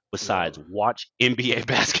month Yep. besides watch NBA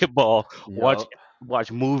basketball, watch Yep.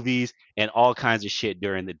 watch movies and all kinds of shit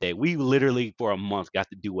during the day. We literally for a month got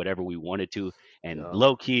to do whatever we wanted to, and Yep.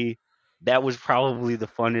 low key, that was probably the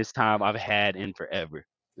funnest time I've had in forever.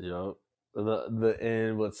 Yep.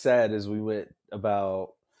 And what's sad is we went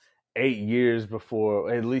about 8 years before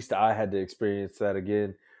at least I had to experience that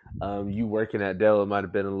again. You working at Dell, it might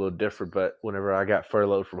have been a little different, but whenever I got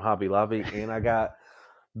furloughed from Hobby Lobby and I got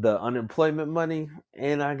the unemployment money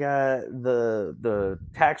and I got the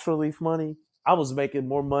tax relief money, I was making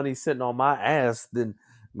more money sitting on my ass than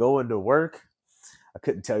going to work. I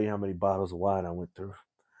couldn't tell you how many bottles of wine I went through,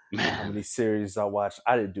 how Man, many series I watched.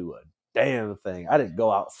 I didn't do a damn thing. I didn't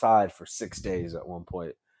go outside for 6 days at one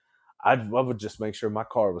point. I would just make sure my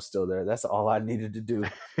car was still there. That's all I needed to do.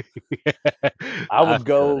 I I would feel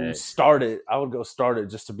go that. start it. I would go start it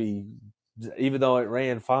just to be, even though it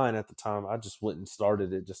ran fine at the time, I just went and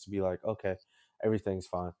started it just to be like, okay, everything's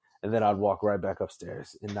fine. And then I'd walk right back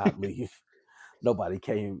upstairs and not leave. Nobody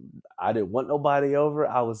came. I didn't want nobody over.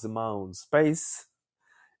 I was in my own space.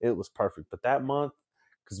 It was perfect. But that month,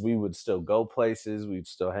 because we would still go places, we'd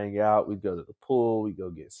still hang out, we'd go to the pool, we'd go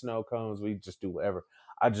get snow cones, we'd just do whatever.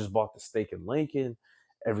 I just bought the steak in Lincoln,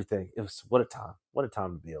 everything. It was what a time. What a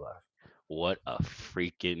time to be alive. What a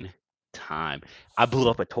freaking time. I blew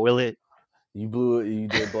up a toilet. You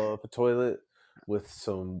did blow up a toilet with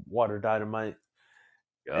some water dynamite.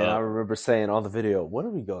 And I Yup. remember saying on the video, what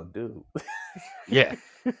are we gonna do? Yeah.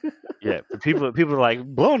 Yeah, but people are like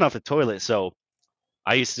blowing off the toilet. So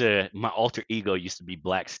my alter ego used to be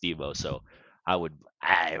Black Stevo. So I would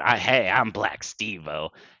hey, I'm Black Stevo,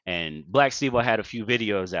 and Black Stevo had a few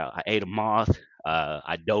videos out. I ate a moth.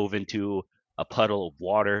 I dove into a puddle of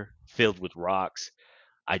water filled with rocks.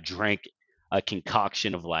 I drank a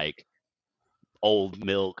concoction of like old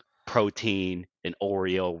milk, protein, and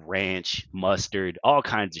Oreo, ranch, mustard, all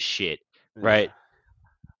kinds of shit. Yeah. Right.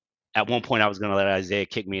 At one point, I was gonna let Isaiah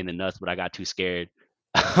kick me in the nuts, but I got too scared.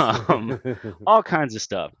 um, all kinds of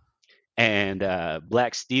stuff. And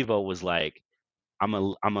Black Stevo was like, I'm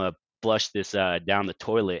a flush this down the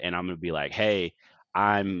toilet, and I'm gonna be like, hey,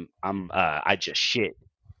 I just shit,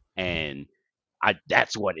 and I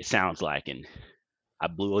that's what it sounds like, and I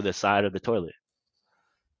blew the side of the toilet.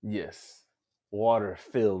 Yes. Water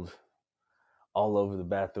filled all over the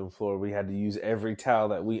bathroom floor. We had to use every towel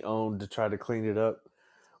that we owned to try to clean it up.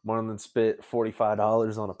 Marlon spent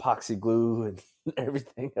 $45 on epoxy glue and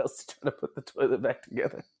everything else to try to put the toilet back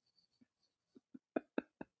together.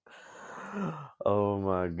 Oh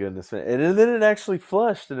my goodness, man! And then it actually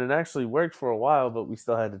flushed, and it actually worked for a while. But we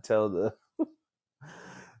still had to tell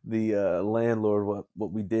the landlord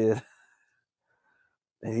what we did,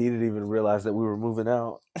 and he didn't even realize that we were moving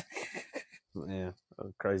out. Yeah,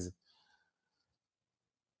 crazy.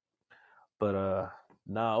 But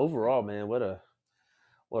nah, overall, man, what a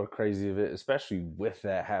crazy event, especially with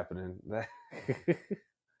that happening.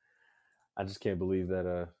 I just can't believe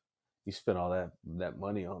that you spent all that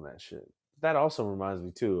money on that shit. That also reminds me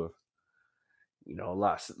too of a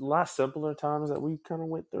lot simpler times that we kind of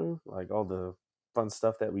went through, like all the fun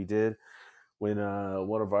stuff that we did when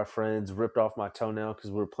one of our friends ripped off my toenail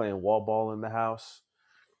because we were playing wall ball in the house,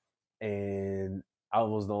 and I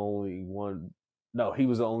was the only one. No, he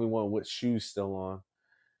was the only one with shoes still on,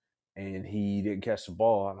 and he didn't catch the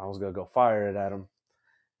ball, and I was gonna go fire it at him,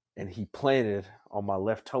 and he planted on my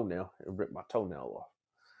left toenail and ripped my toenail off.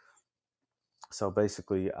 So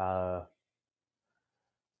basically, that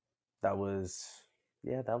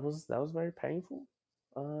was that was very painful,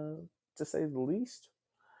 to say the least.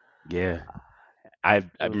 Yeah, I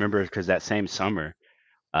Ugh. remember because that same summer,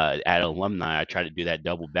 at alumni, I tried to do that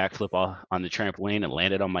double backflip on the trampoline and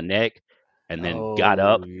landed on my neck, and then got Oh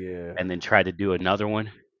up yeah, and then tried to do another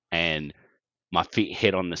one, and my feet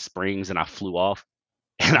hit on the springs and I flew off,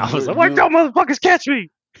 and I you was were like, "Why don't motherfuckers catch me?"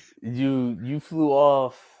 you flew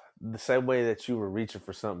off the same way that you were reaching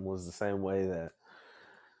for something was the same way that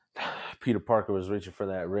Peter Parker was reaching for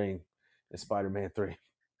that ring in Spider-Man 3.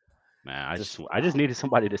 Man, Just I just needed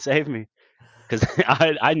somebody to save me because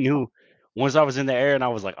I knew once I was in the air and I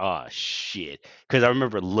was like, "Oh shit," because I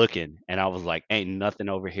remember looking and I was like, "Ain't nothing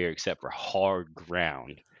over here except for hard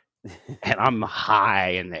ground," and I'm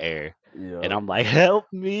high in the air, and yep. I'm like, "Help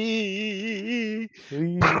me!"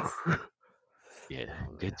 Please. Yeah,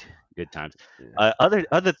 Oh good man. good times. Yeah.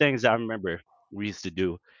 Other things I remember we used to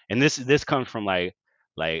do, and this comes from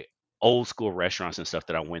like old school restaurants and stuff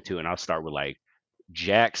that I went to, and I'll start with like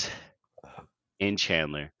Jack's in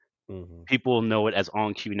Chandler. Hmm. People know it as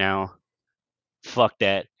On Q now. Fuck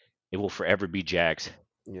that. It will forever be Jack's.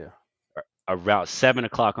 Yeah. Around 7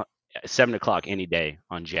 o'clock, 7 o'clock any day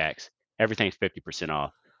on Jack's. Everything's 50%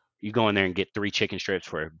 off. You go in there and get three chicken strips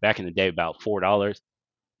for back in the day about $4.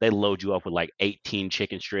 They load you up with like 18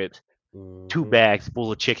 chicken strips, two Hmm. bags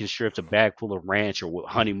full of chicken strips, a bag full of ranch or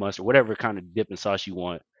honey mustard, whatever kind of dipping sauce you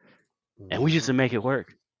want. And we used Hmm. to make it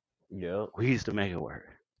work. Yep. We used to make it work.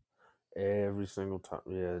 Every single time.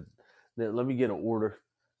 Yeah. Then let me get an order.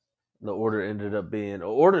 The order ended up being an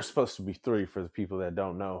order supposed to be three for the people that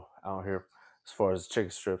don't know out here, as far as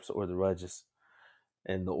chicken strips or the wedges,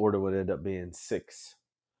 and the order would end up being six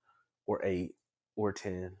or eight or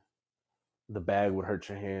 10. The bag would hurt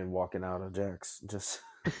your hand walking out of Jack's. Just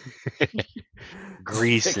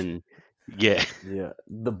Grease pick. and yeah. Yeah,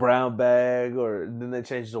 the brown bag, or then they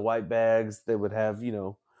changed the white bags. They would have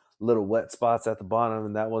little wet spots at the bottom,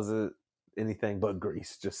 and that wasn't anything but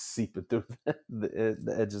grease just seeping through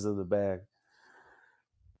the edges of the bag.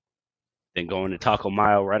 Then going to Taco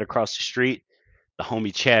Mile right across the street. The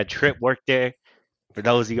homie Chad Tripp worked there. For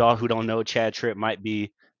those of y'all who don't know, Chad Tripp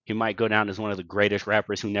he might go down as one of the greatest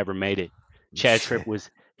rappers who never made it. Chad Tripp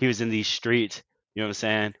he was in these streets, you know what I'm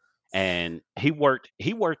saying? And he worked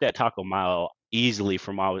at Taco Mile easily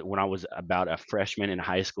from when I was about a freshman in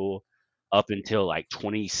high school up until like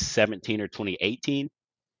 2017 or 2018.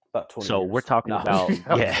 About 20 So we're years. talking No, I'm about, just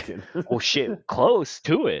yeah, kidding. well shit, close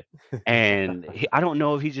to it. And I don't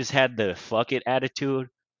know if he just had the fuck it attitude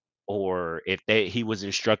or if he was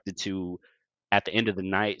instructed to at the end of the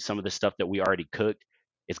night, some of the stuff that we already cooked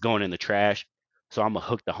is going in the trash. So I'm gonna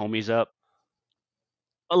hook the homies up.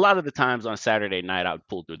 A lot of the times on Saturday night, I would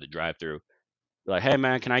pull through the drive-through, like, "Hey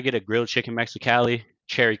man, can I get a grilled chicken Mexicali,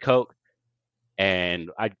 cherry coke?"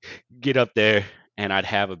 And I'd get up there and I'd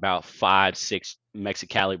have about 5, 6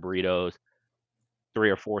 Mexicali burritos, 3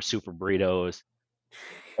 or 4 super burritos,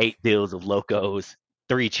 8 deals of locos,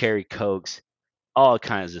 3 cherry cokes, all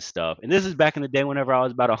kinds of stuff. And this is back in the day whenever I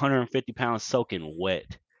was about 150 pounds soaking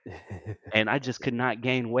wet, and I just could not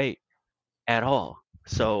gain weight at all.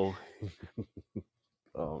 So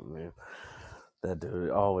Oh man, that dude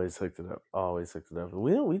always hooked it up. Always hooked it up.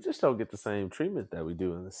 We just don't get the same treatment that we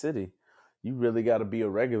do in the city. You really got to be a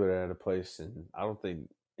regular at a place, and I don't think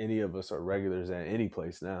any of us are regulars at any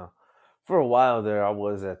place now. For a while there, I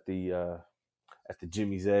was at the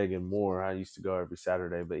Jimmy's Egg and More. I used to go every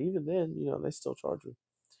Saturday, but even then, they still charge you.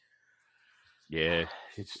 yeah,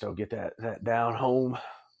 You just don't get that down home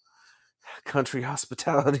country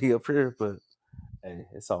hospitality up here. But hey,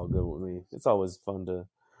 it's all good with me. It's always fun to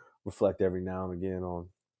reflect every now and again on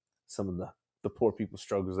some of the poor people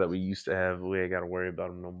struggles that we used to have. We ain't got to worry about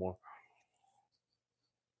them no more.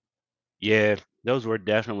 yeah, those were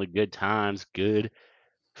definitely good times. Good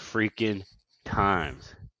freaking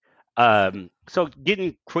times. So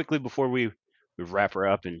getting quickly before we wrap her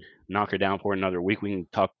up and knock her down for another week, we can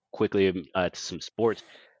talk quickly to some sports.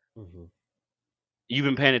 Hmm. You've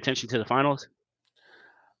been paying attention to the finals?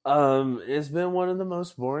 It's been one of the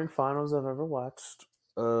most boring finals I've ever watched.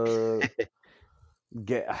 Uh,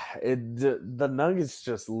 get the Nuggets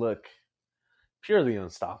just look purely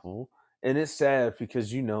unstoppable, and it's sad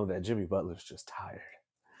because you know that Jimmy Butler's just tired.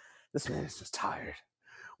 This man is just tired.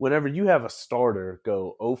 Whenever you have a starter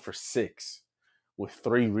go 0 for 6 with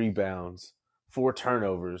 3 rebounds, 4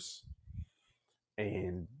 turnovers,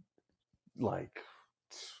 and like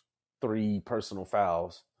 3 personal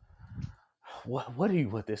fouls. What do you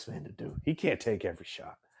want this man to do? He can't take every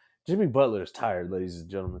shot. Jimmy Butler is tired, ladies and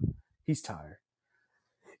gentlemen. He's tired.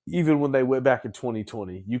 Even when they went back in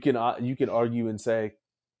 2020, you can argue and say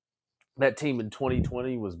that team in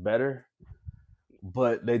 2020 was better,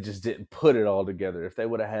 but they just didn't put it all together. If they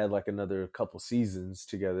would have had like another couple seasons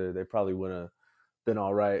together, they probably would have been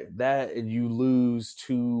all right. That and you lose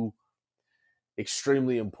two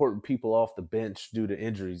extremely important people off the bench due to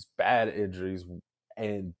injuries, bad injuries,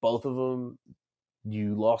 and both of them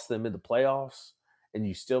you lost them in the playoffs and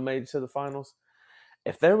you still made it to the finals.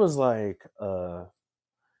 If there was like I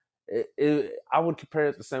would compare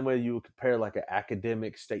it the same way you would compare like an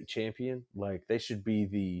academic state champion. Like they should be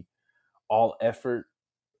the all effort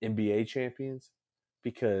NBA champions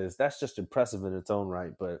because that's just impressive in its own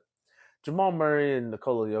right. But Jamal Murray and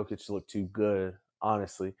Nikola Jokic look too good,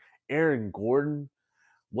 honestly. Aaron Gordon,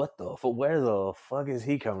 what the where the fuck is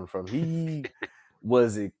he coming from? He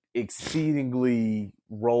was exceedingly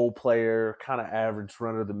role player, kind of average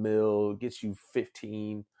run of the mill, gets you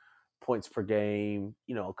 15 points per game,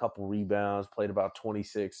 a couple rebounds, played about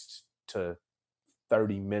 26 to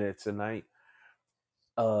 30 minutes a night.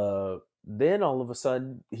 Then all of a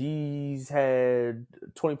sudden he's had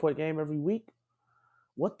 20-point game every week.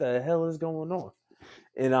 What the hell is going on?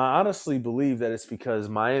 And I honestly believe that it's because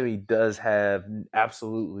Miami does have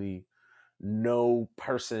absolutely no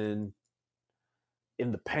person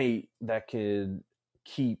in the paint that can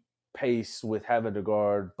keep pace with having to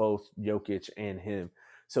guard both Jokic and him.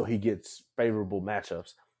 So he gets favorable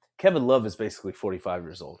matchups. Kevin Love is basically 45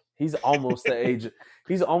 years old. He's almost the age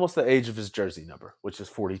of his jersey number, which is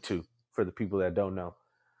 42 for the people that don't know.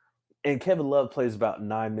 And Kevin Love plays about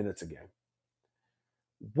 9 minutes a game.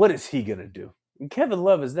 What is he going to do? And Kevin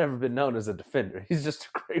Love has never been known as a defender. He's just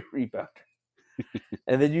a great rebounder.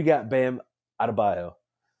 And then you got Bam Adebayo,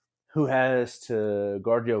 who has to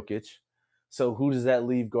guard Jokic. So who does that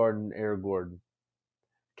leave guarding Aaron Gordon?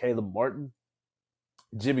 Caleb Martin.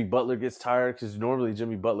 Jimmy Butler gets tired because normally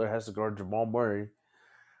Jimmy Butler has to guard Jamal Murray.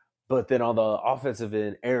 But then on the offensive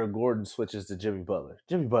end, Aaron Gordon switches to Jimmy Butler.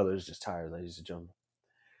 Jimmy Butler is just tired, ladies and gentlemen.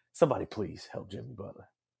 Somebody please help Jimmy Butler.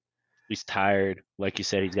 He's tired. Like you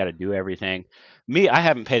said, he's got to do everything. Me, I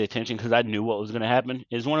haven't paid attention because I knew what was going to happen.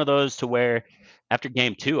 It's one of those to where after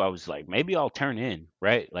game two, I was like, maybe I'll turn in,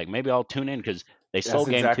 right? Like maybe I'll tune in because they That's sold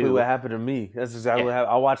game exactly what two. happened to me. That's exactly Yeah, what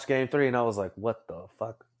happened. I watched game 3 and I was like, what the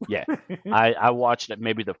fuck? yeah. I watched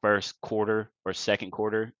maybe the first quarter or second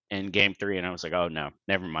quarter in game three, and I was like, oh no,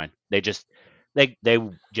 never mind. They just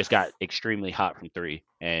got extremely hot from three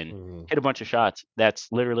and Mhm. hit a bunch of shots.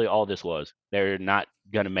 That's literally all this was. They're not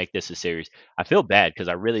gonna make this a series. I feel bad because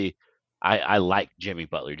I like Jimmy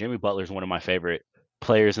Butler. Jimmy Butler is one of my favorite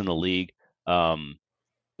players in the league. Um,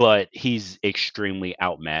 but he's extremely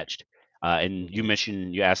outmatched. And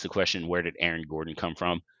Mhm. you asked the question, where did Aaron Gordon come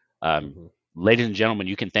from? Um, Mhm. Ladies and gentlemen,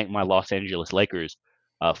 you can thank my Los Angeles Lakers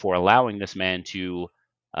for allowing this man to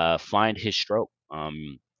find his stroke.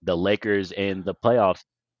 The Lakers in the playoffs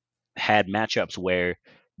had matchups where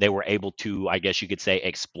they were able to, I guess you could say,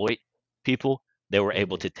 exploit people. They were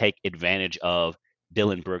able Mhm. to take advantage of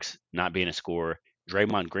Dylan Brooks not being a scorer,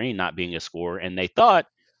 Draymond Green not being a scorer, and they thought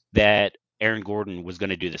that Aaron Gordon was going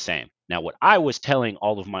to do the same. Now, what I was telling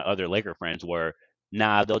all of my other Laker friends were,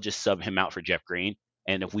 nah, they'll just sub him out for Jeff Green,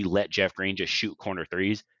 and if we let Jeff Green just shoot corner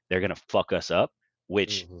threes, they're going to fuck us up,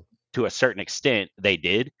 which Mhm. to a certain extent they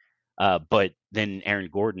did. But then Aaron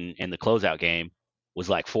Gordon in the closeout game was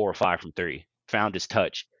like 4 or 5 from three, found his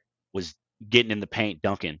touch, was getting in the paint,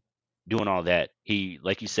 dunking, doing all that. He,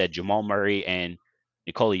 like you said, Jamal Murray and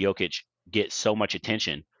Nikola Jokic get so much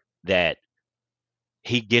attention that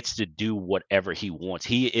he gets to do whatever he wants.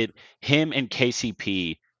 Him and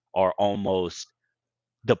KCP are almost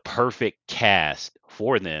the perfect cast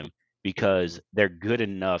for them because Mhm. they're good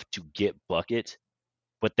enough to get buckets,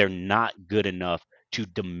 but they're not good enough to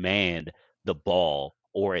demand the ball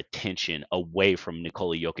or attention away from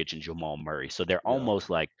Nikola Jokic and Jamal Murray. So they're Yeah. almost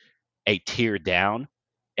like a tier down,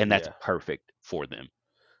 and that's Yeah. perfect for them.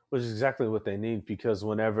 Which is exactly what they need because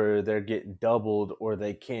whenever they're getting doubled or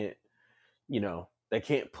they can't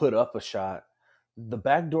put up a shot, the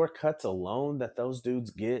backdoor cuts alone that those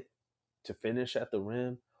dudes get to finish at the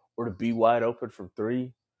rim or to be wide open from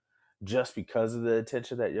three just because of the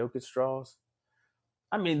attention that Jokic draws.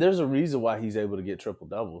 I mean, there's a reason why he's able to get triple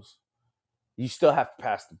doubles. You still have to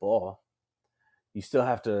pass the ball. You still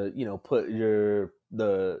have to, put your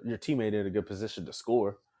teammate in a good position to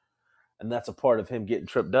score. And that's a part of him getting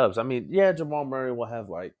tripped dubs. I mean, yeah, Jamal Murray will have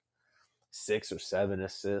like 6 or 7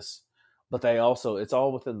 assists. But they also, it's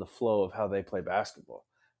all within the flow of how they play basketball.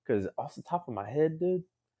 Because off the top of my head, dude,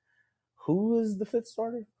 who is the fifth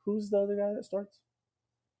starter? Who's the other guy that starts?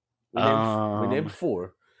 We named Um.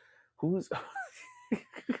 four. Who's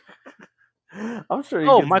I'm sure he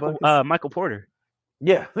Oh, gets Michael. buckets. Michael Porter.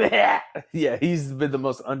 Yeah. Yeah, he's been the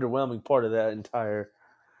most underwhelming part of that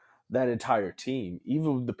entire team.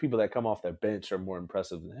 Even the people that come off that bench are more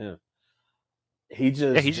impressive than him. He Yeah,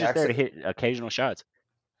 just he's just there Jackson, to hit occasional shots.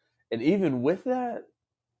 and even with that,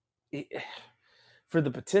 he- for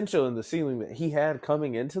the potential and the ceiling that he had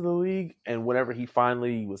coming into the league, and whenever he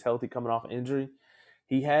finally was healthy coming off injury,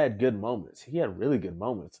 he had good moments. He had really good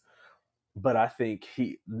moments. But I think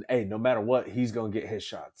hey, no matter what, he's gonna get his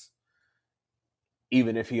shots,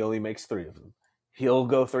 even if he only makes three of them. He'll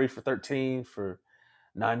go 3 for 13 for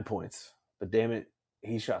 9 points. But damn it,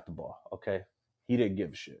 he shot the ball. Okay, he didn't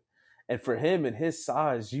give a shit. And for him and his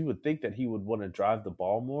size, you would think that he would want to drive the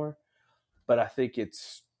ball more, but I think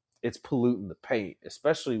it's polluting the paint,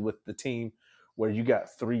 especially with the team where you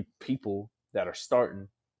got three people that are starting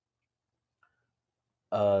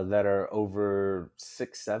that are over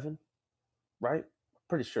 6'7", right?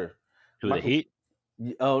 Pretty sure. To the Michael. Heat.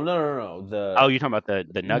 Oh, no. Oh, you're talking about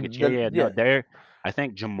the Nuggets? Yeah, yeah. No, Yeah, they're. I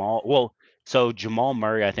think Jamal. Well, so Jamal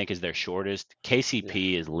Murray, I think, is their shortest. yeah,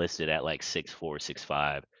 KCP is listed at like 6'4",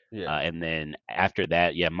 6'5", yeah, and then after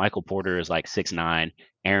that, yeah, Michael Porter is like 6'9".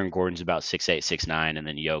 Aaron Gordon's about 6'8", 6'9", and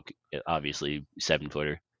then Yoke, obviously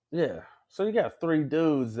 7-footer. yeah. So you got three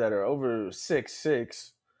dudes that are over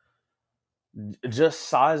 6'6". Just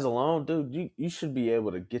size alone, dude, you should be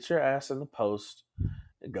able to get your ass in the post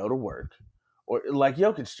and go to work. Or like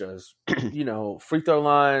Jokic does, free throw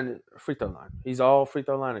line. He's all free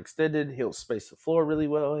throw line extended. He'll space the floor really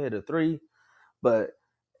well, hit a three. But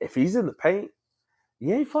if he's in the paint,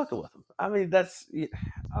 you ain't fucking with him. I mean,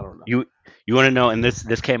 I don't know. You you want to know? And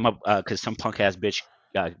this came up because some punk ass bitch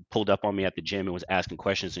pulled up on me at the gym and was asking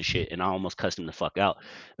questions and shit, and I almost cussed him the fuck out.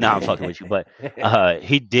 Now I'm fucking with you, but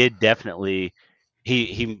he did definitely.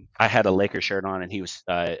 He I had a Laker shirt on and he was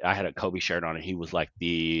I had a Kobe shirt on and he was like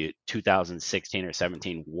the 2016 or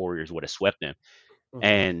 17 Warriors would have swept them. Mhm.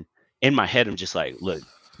 And in my head I'm just like, look,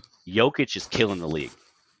 Jokic is killing the league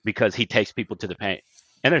because he takes people to the paint.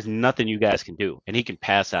 And there's nothing you guys can do. And he can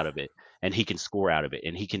pass out of it and he can score out of it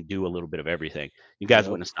and he can do a little bit of everything. You guys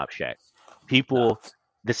Yep. wouldn't stop Shaq. Nah. People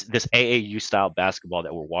this AAU style basketball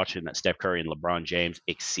that we're watching that Steph Curry and LeBron James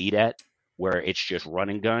exceed at, where it's just run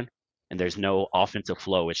and gun and there's no offensive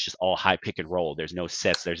flow. It's just all high pick and roll. There's no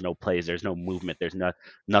sets, there's no plays, there's no movement, there's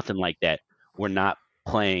nothing like that. We're not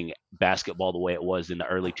playing basketball the way it was in the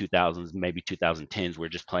early 2000s, maybe 2010s. We're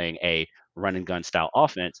just playing a run and gun style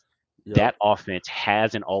offense. Yep. That offense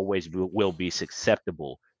has and always will be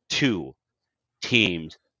susceptible to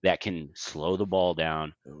teams that can slow the ball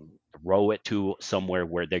down, throw it to somewhere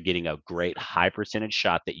where they're getting a great high percentage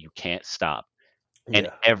shot that you can't stop, and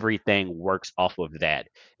Yeah. everything works off of that.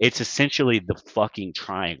 It's essentially the fucking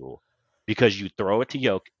triangle because you throw it to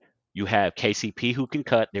Yoke, you have KCP who can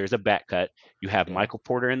cut, there's a back cut, you have Yeah. Michael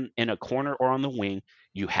Porter in a corner or on the wing,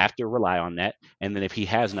 you have to rely on that. And then if he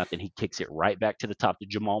has nothing, he kicks it right back to the top to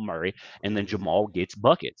Jamal Murray, and then Hmm. Jamal gets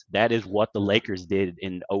buckets. That is what the Yeah. Lakers did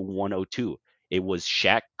in 01, 02. It was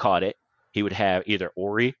Shaq caught it. He would have either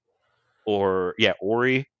Ori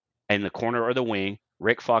in the corner or the wing.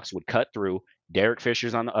 Rick Fox would cut through. Derek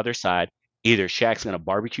Fisher's on the other side. Either Shaq's going to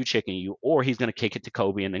barbecue chicken you, or he's going to kick it to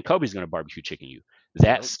Kobe, and then Kobe's going to barbecue chicken you.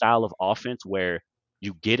 That Yep. style of offense where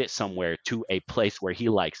you get it somewhere to a place where he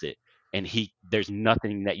likes it, and there's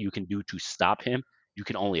nothing that you can do to stop him. You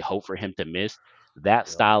can only hope for him to miss. That Yep.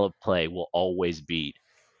 style of play will always beat.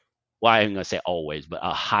 Well, I'm going to say always, but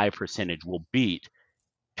a high percentage will beat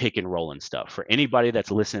pick and roll and stuff. For anybody that's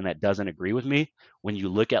listening that doesn't agree with me, when you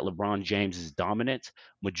look at LeBron James's dominance,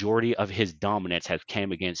 majority of his dominance has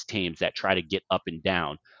came against teams that try to get up and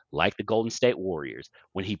down, like the Golden State Warriors.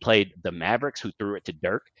 When he played the Mavericks, who threw it to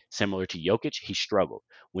Dirk, similar to Jokic, he struggled.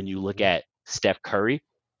 When you look Hmm. at Steph Curry,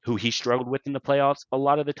 who he struggled with in the playoffs a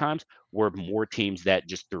lot of the times, were more teams that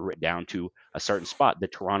just threw it down to a certain spot. The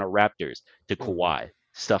Toronto Raptors, to Hmm. Kawhi,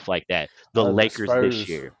 stuff like that. The The Lakers this Spurs,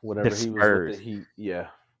 year, the whenever he was with the Spurs, Heat, yeah.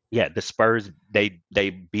 yeah, the Spurs they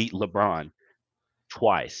beat LeBron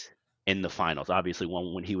twice in the finals. Obviously,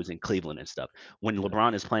 one when he was in Cleveland and stuff. When Yeah.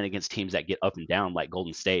 LeBron is playing against teams that get up and down like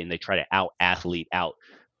Golden State and they try to out athlete out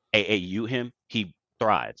AAU him, he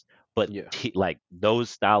thrives. But Yeah. like those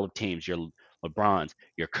style of teams, your LeBrons,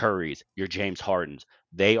 your Currys, your James Hardens,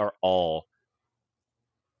 they are all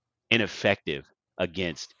ineffective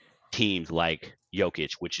against teams like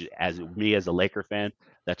Jokic, which is, as me as a Laker fan,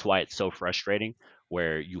 that's why it's so frustrating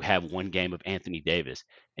where you have one game of Anthony Davis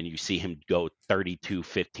and you see him go 32,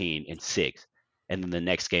 15, and 6. And then the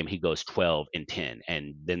next game he goes 12 and 10.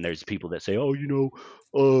 And then there's people that say,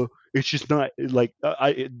 oh, it's just not like,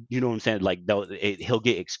 you know what I'm saying? Like, he'll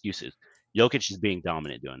get excuses. Jokic is being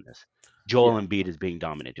dominant doing this. Joel Yeah. Embiid is being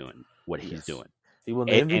dominant doing what he's Yes. doing. He won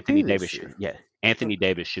the MVP Anthony Davis this should, year. yeah, Anthony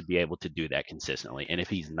Davis should be able to do that consistently. And if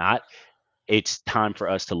he's not, it's time for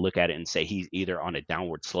us to look at it and say he's either on a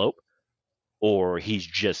downward slope or he's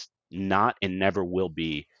just not and never will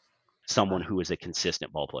be someone I, who is a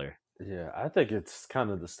consistent ball player. yeah, I think it's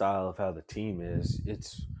kind of the style of how the team is.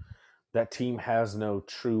 It's that team has no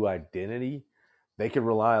true identity. They can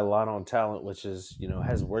rely a lot on talent, which is,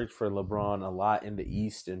 has worked for LeBron a lot in the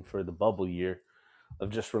East and for the bubble year of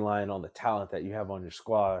just relying on the talent that you have on your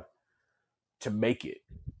squad to make it,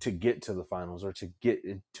 to get to the finals or to get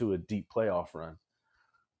into a deep playoff run.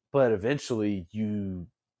 But eventually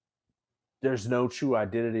there's no true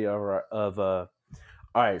identity of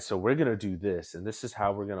all right, so we're gonna do this, and this is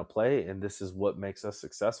how we're gonna play, and this is what makes us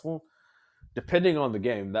successful, depending on the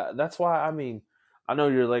game. That's why I know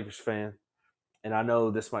you're a Lakers fan, and I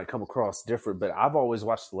know this might come across different, but I've always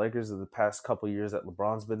watched the Lakers of the past couple of years that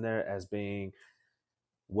LeBron's been there as being,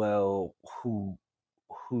 well,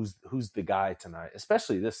 who's the guy tonight,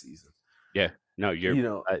 especially this season. Yeah, no, You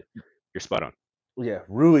know, you're spot on. yeah,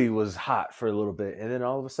 Rui was hot for a little bit, and then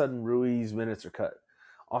all of a sudden Rui's minutes are cut.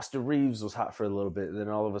 Austin Reeves was hot for a little bit, and then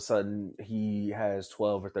all of a sudden he has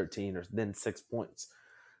 12 or 13 or then 6 points.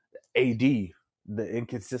 AD, the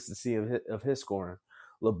inconsistency of his scoring.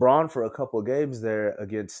 LeBron for a couple of games there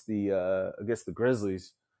against the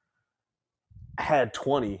Grizzlies had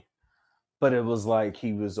 20, but it was like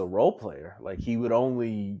he was a role player. Like he would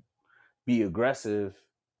only be aggressive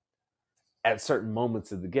at certain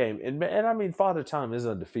moments of the game. And I mean, Father Time is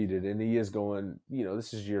undefeated, and he is going.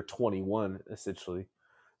 This is year 21 essentially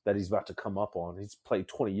that he's about to come up on. He's played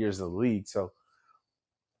 20 years in the league, so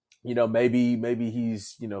maybe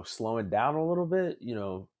he's slowing down a little bit.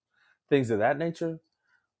 Things of that nature.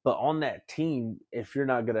 But on that team, if you're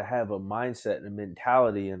not going to have a mindset and a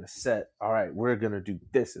mentality and a set, all right, we're going to do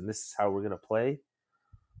this and this is how we're going to play,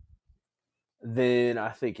 then I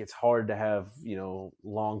think it's hard to have,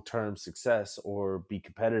 long term success or be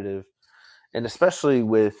competitive. And especially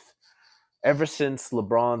with ever since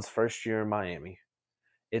LeBron's first year in Miami,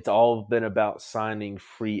 it's all been about signing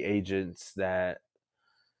free agents that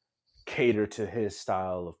cater to his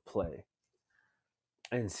style of play.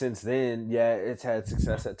 And since then, yeah, it's had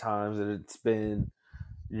success at times, and it's been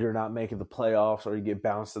you're not making the playoffs, or you get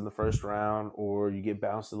bounced in the first round, or you get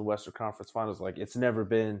bounced in the Western Conference Finals. Like it's never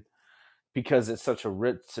been because it's such a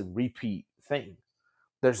rinse and repeat thing.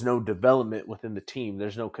 There's no development within the team.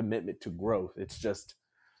 There's no commitment to growth. It's just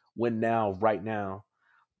win now, right now,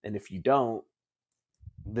 and if you don't,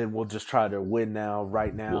 then we'll just try to win now,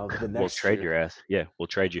 right We'll now, the we'll next trade year. your ass. Yeah, we'll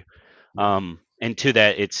trade you. Yeah, And to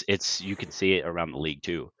that, it's you can see it around the league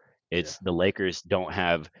too. yeah, It's the Lakers don't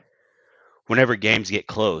have whenever games get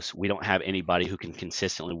close, we don't have anybody who can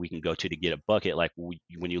consistently we can go to get a bucket. Like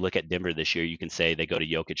when you look at Denver this year, you can say they go to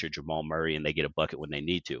Jokic or Jamal Murray and they get a bucket when they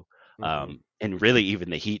need to. mm-hmm, And really, even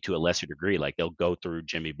the Heat to a lesser degree, like they'll go through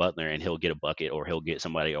Jimmy Butler and he'll get a bucket or he'll get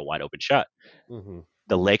somebody a wide open shot. mm-hmm,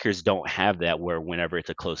 The Lakers don't have that where whenever it's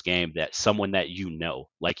a close game, that someone that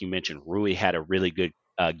like you mentioned, Rui had a really good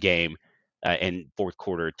game in fourth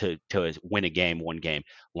quarter to win a game, one game.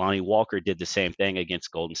 Lonnie Walker did the same thing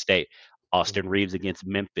against Golden State. Austin mm-hmm, Reeves against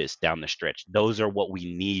Memphis down the stretch. Those are what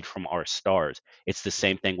we need from our stars. It's the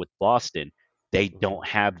same thing with Boston. They mm-hmm, don't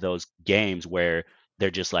have those games where they're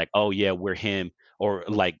just like, oh yeah, we're him, or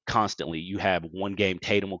like constantly. You have one game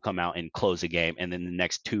Tatum will come out and close a game, and then the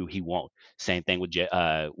next two he won't. Same thing with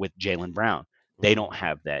Jalen Brown. They mm-hmm, don't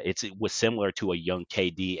have that. It was similar to a young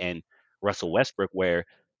KD and Russell Westbrook, where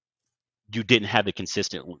you didn't have the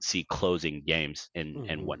consistency closing games and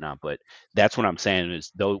mm-hmm. whatnot. But that's what I'm saying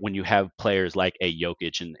is though when you have players like a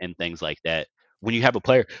Jokic and things like that, when you have a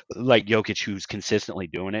player like Jokic who's consistently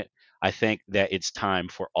doing it, I think that it's time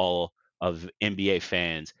for all of NBA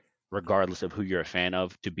fans, regardless of who you're a fan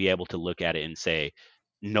of, to be able to look at it and say,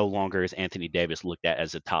 no longer is Anthony Davis looked at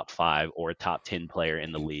as a top 5 or a top 10 player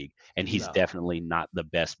in the league, and he's No, definitely not the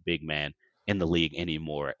best big man in the league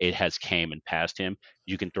anymore. It has came and passed him.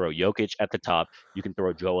 You can throw Jokic at the top. You can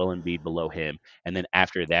throw Joel Embiid below him. And then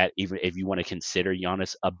after that, even if you want to consider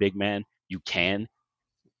Giannis a big man, you can.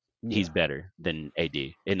 He's yeah, better than AD.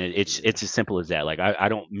 And it's yeah, it's as simple as that. Like I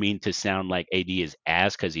don't mean to sound like AD is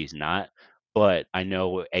ass because he's not, but I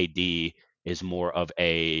know AD is more of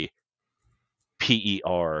a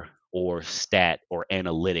PER or stat or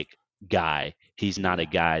analytic guy. He's not a yeah,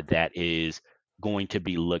 guy that is going to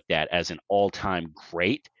be looked at as an all-time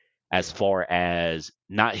great as Yeah. far as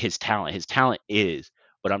not his talent. His talent is,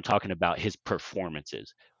 but I'm talking about his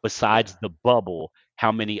performances. Yeah. Besides the bubble,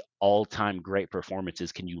 how many all-time great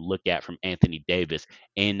performances can you look at from Anthony Davis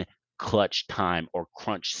in clutch time or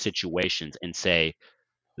crunch situations and say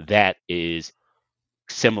that is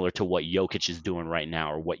similar to what Jokic is doing right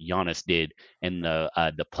now or what Giannis did in the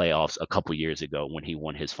playoffs a couple years ago when he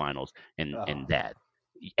won his finals and Oh. that.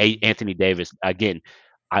 Anthony Davis again,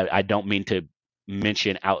 I don't mean to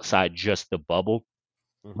mention outside just the bubble,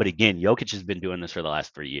 but Hmm. again, Jokic has been doing this for the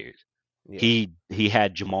last 3 years. Yeah. He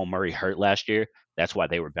had Jamal Murray hurt last year. That's why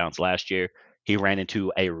they were bounced last year. He ran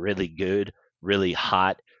into a really good, really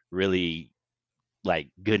hot, really like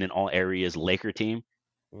good in all areas Laker team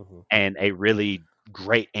Hmm. and a really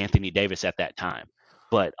great Anthony Davis at that time.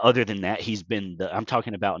 But other than that, he's been the I'm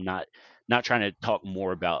talking about not trying to talk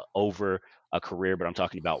more about over a career, but I'm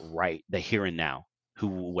talking about right the here and now.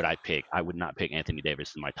 Who would I pick? I would not pick Anthony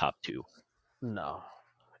Davis in my top two. No.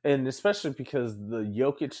 And especially because the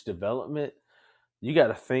Jokic development, you got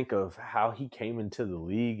to think of how he came into the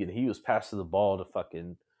league and he was passing the ball to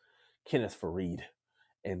fucking Kenneth Fareed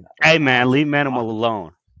and Hey man, leave Manimal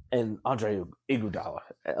alone. Andre Iguodala,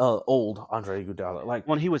 old Andre Iguodala. Like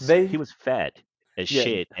Well, he they, was fat as yeah,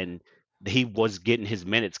 shit, and he was getting his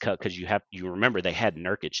minutes cut because you remember they had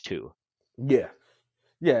Nurkic too. yeah,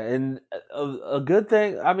 yeah, and a good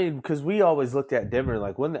thing. I mean, because we always looked at Denver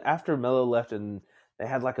like after Melo left and they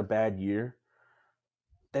had like a bad year,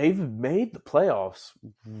 they've made the playoffs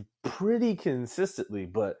pretty consistently,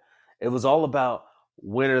 but it was all about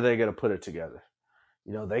when are they going to put it together.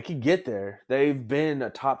 You know, they could get there. They've been a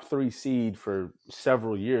top three seed for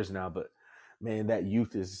several years now, but man, that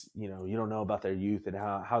youth is, you don't know about their youth and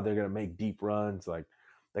how they're going to make deep runs. Like,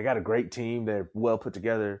 they got a great team. They're well put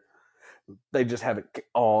together. They just haven't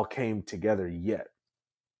all came together yet.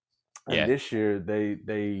 And Yeah, this year,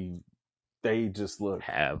 they just look,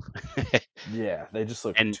 have. yeah, they just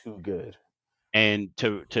look and too good. And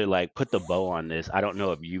to like put the bow on this, I don't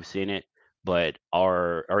know if you've seen it, but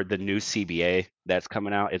our or the new CBA that's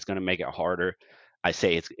coming out, it's going to make it harder. I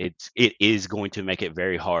say it is going to make it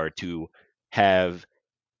very hard to have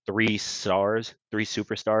three superstars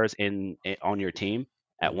on your team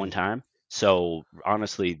at one Hmm. time. So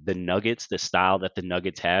honestly, the Nuggets, the style that the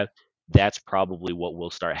Nuggets have, that's probably what we'll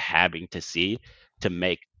start having to see to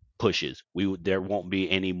make pushes. There won't be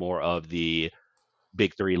any more of the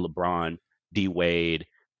big three LeBron, D Wade,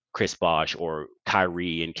 Chris Bosh, or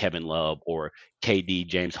Kyrie and Kevin Love, or KD,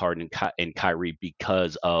 James Harden, and Kyrie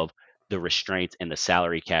because of the restraints and the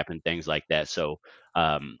salary cap and things like that. So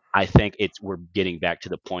I think we're getting back to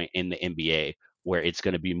the point in the NBA where it's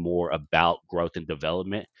going to be more about growth and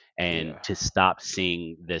development, and Yeah. to stop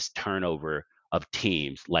seeing this turnover of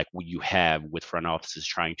teams like what you have with front offices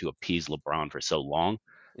trying to appease LeBron for so long.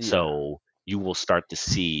 Yeah. So you will start to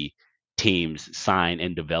see teams sign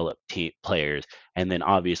and develop players, and then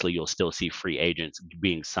obviously you'll still see free agents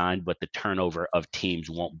being signed, but the turnover of teams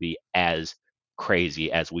won't be as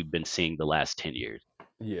crazy as we've been seeing the last 10 years.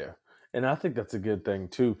 Yeah. And I think that's a good thing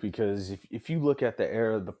too, because if you look at the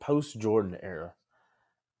era, the post Jordan era,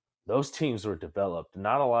 those teams were developed.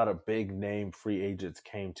 Not a lot of big name free agents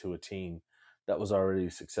came to a team that was already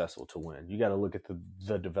successful to win. You got to look at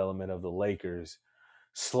the development of the Lakers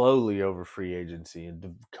slowly over free agency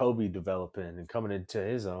and Kobe developing and coming into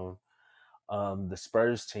his own. The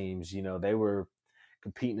Spurs teams, they were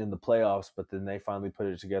competing in the playoffs, but then they finally put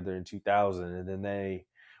it together in 2000. And then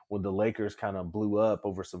when the Lakers kind of blew up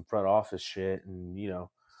over some front office shit and,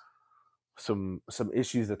 some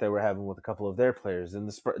issues that they were having with a couple of their players.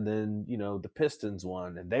 And then the Pistons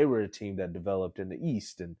won, and they were a team that developed in the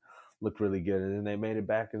East and looked really good. And then they made it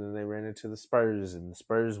back, and then they ran into the Spurs, and the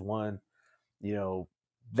Spurs won, you know,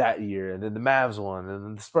 that year. And then the Mavs won, and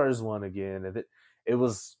then the Spurs won again. And it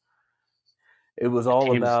was it was The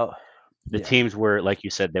all teams about, the yeah, teams were, like you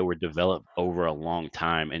said, they were developed over a long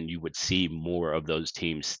time, and you would see more of those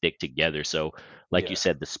teams stick together. So like you yeah,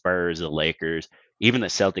 said, the Spurs, the Lakers, even the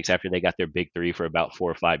Celtics, after they got their big three for about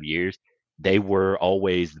 4 or 5 years, they were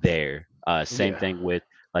always there. Same yeah, thing with,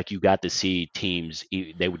 like, you got to see teams,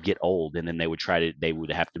 they would get old, and then they would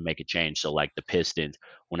have to make a change. So like the Pistons,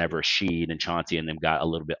 whenever Sheed and Chauncey and them got a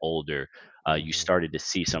little bit older, you hmm, started to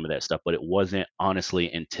see some of that stuff. But it wasn't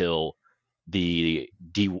honestly until the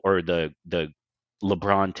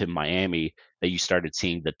LeBron to Miami that you started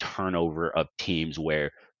seeing the turnover of teams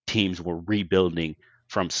where teams were rebuilding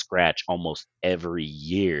from scratch almost every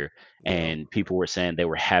year, yeah, and people were saying they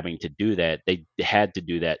were having to do that. They had to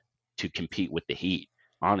do that to compete with the Heat,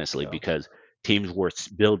 honestly, yeah, because teams were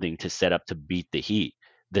building to set up to beat the Heat.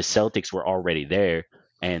 The Celtics were already there,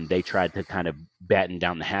 and they tried to kind of batten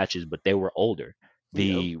down the hatches, but they were older. Yep.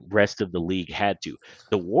 The rest of the league had to.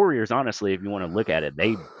 The Warriors, honestly, if you want to look at it,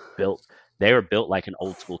 built they were built like an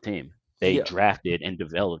old school team. They Yeah. drafted and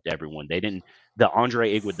developed everyone. They didn't the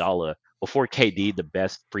Andre Iguodala before KD, the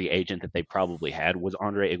best free agent that they probably had was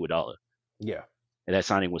Andre Iguodala. Yeah. And that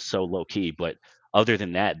signing was so low key. But other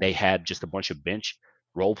than that, they had just a bunch of bench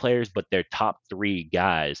role players, but their top three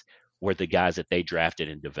guys were the guys that they drafted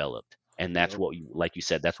and developed. And that's Yep. what, like you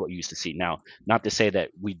said, that's what you used to see. Now, not to say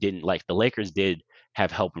that we didn't, like the Lakers did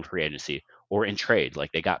have help in free agency or in trade.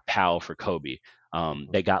 Like they got Powell for Kobe. Hmm.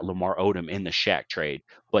 They got Lamar Odom in the Shaq trade,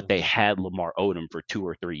 but they Hmm. had Lamar Odom for 2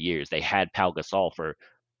 or 3 years. They had Pau Gasol for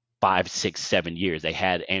 5, 6, 7 years. They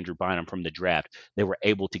had Andrew Bynum from the draft. They were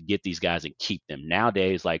able to get these guys and keep them.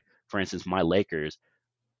 Nowadays, like for instance, my Lakers,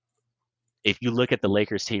 if you look at the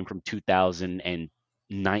Lakers team from 2019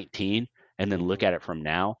 and then Hmm. look at it from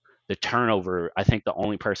now, the turnover, I think the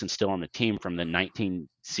only person still on the team from the 19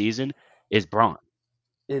 season is Braun.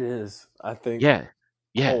 It is. I think Yeah.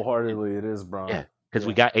 Yeah. wholeheartedly it is Braun. Yeah. Because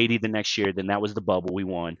we Yeah. got 80 the next year. Then that was the bubble we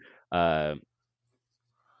won. Uh,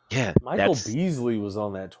 yeah. Michael Beasley was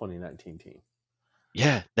on that 2019 team.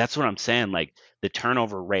 That's what I'm saying. Like the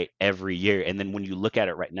turnover rate every year. And then when you look at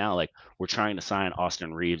it right now, like we're trying to sign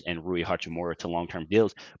Austin Reeves and Rui Hachimura to long term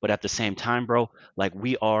deals. But at the same time, bro, like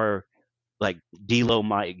we are like D'Lo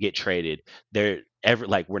might get traded.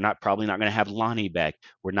 We're not probably not gonna have Lonnie back.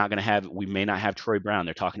 We may not have Troy Brown.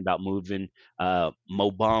 They're talking about moving Mo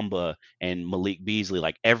Bamba and Malik Beasley.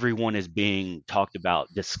 Like everyone is being talked about,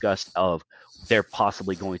 discussed of they're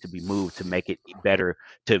possibly going to be moved to make it better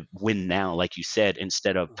to win now, like you said,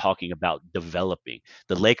 instead of talking about developing.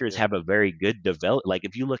 The Lakers Yeah. have a very good develop. Like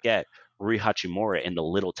if you look at Rui Hachimura in the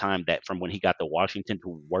little time that from when he got to Washington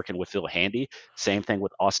to working with Phil Handy, same thing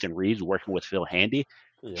with Austin Reeves working with Phil Handy.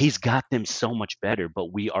 Yeah. He's got them so much better,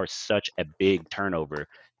 but we are such a big turnover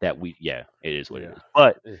that it is what it Yeah. is.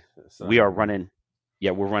 But It's we are unreal. running,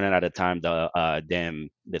 we're running out of time.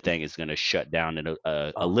 The thing is going to shut down in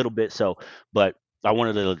a Oh, little bit. So, but I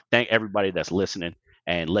wanted to thank everybody that's listening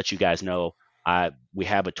and let you guys know we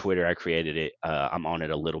have a Twitter. I created it. I'm on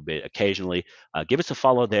it a little bit occasionally. Give us a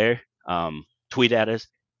follow there. Tweet at us.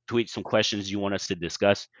 Tweet some questions you want us to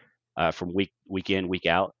discuss from week in, week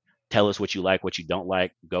out. Tell us what you like, what you don't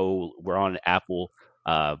like. We're on Apple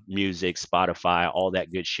Music, Spotify, all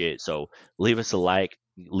that good shit. So leave us a like,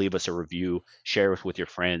 leave us a review, share us with your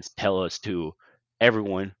friends, tell us to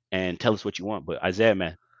everyone, and tell us what you want. But Isaiah,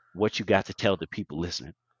 man, what you got to tell the people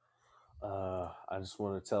listening? I just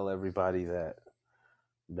want to tell everybody that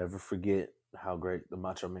never forget how great the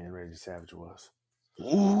Macho Man Randy Savage was.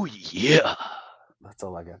 Ooh, yeah. That's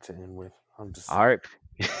all I got to end with. I'm just, All right.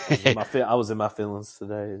 I was in my feelings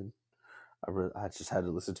today, and I just had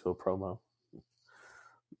to listen to a promo.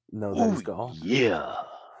 Know that Ooh, he's gone. yeah.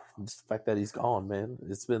 Just the fact that he's gone, man.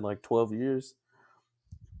 It's been like 12 years,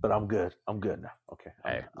 but I'm good. I'm good now. Okay,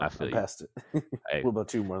 Hey, I feel I'm you. past it. Hey, What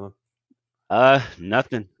about you, Marlon?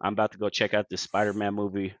 nothing. I'm about to go check out this Spider-Man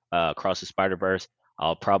movie, Across the Spider-Verse.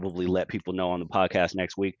 I'll probably let people know on the podcast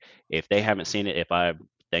next week if they haven't seen it, if I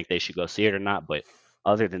think they should go see it or not. But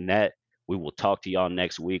other than that, we will talk to y'all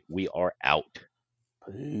next week. We are out.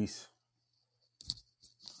 Peace.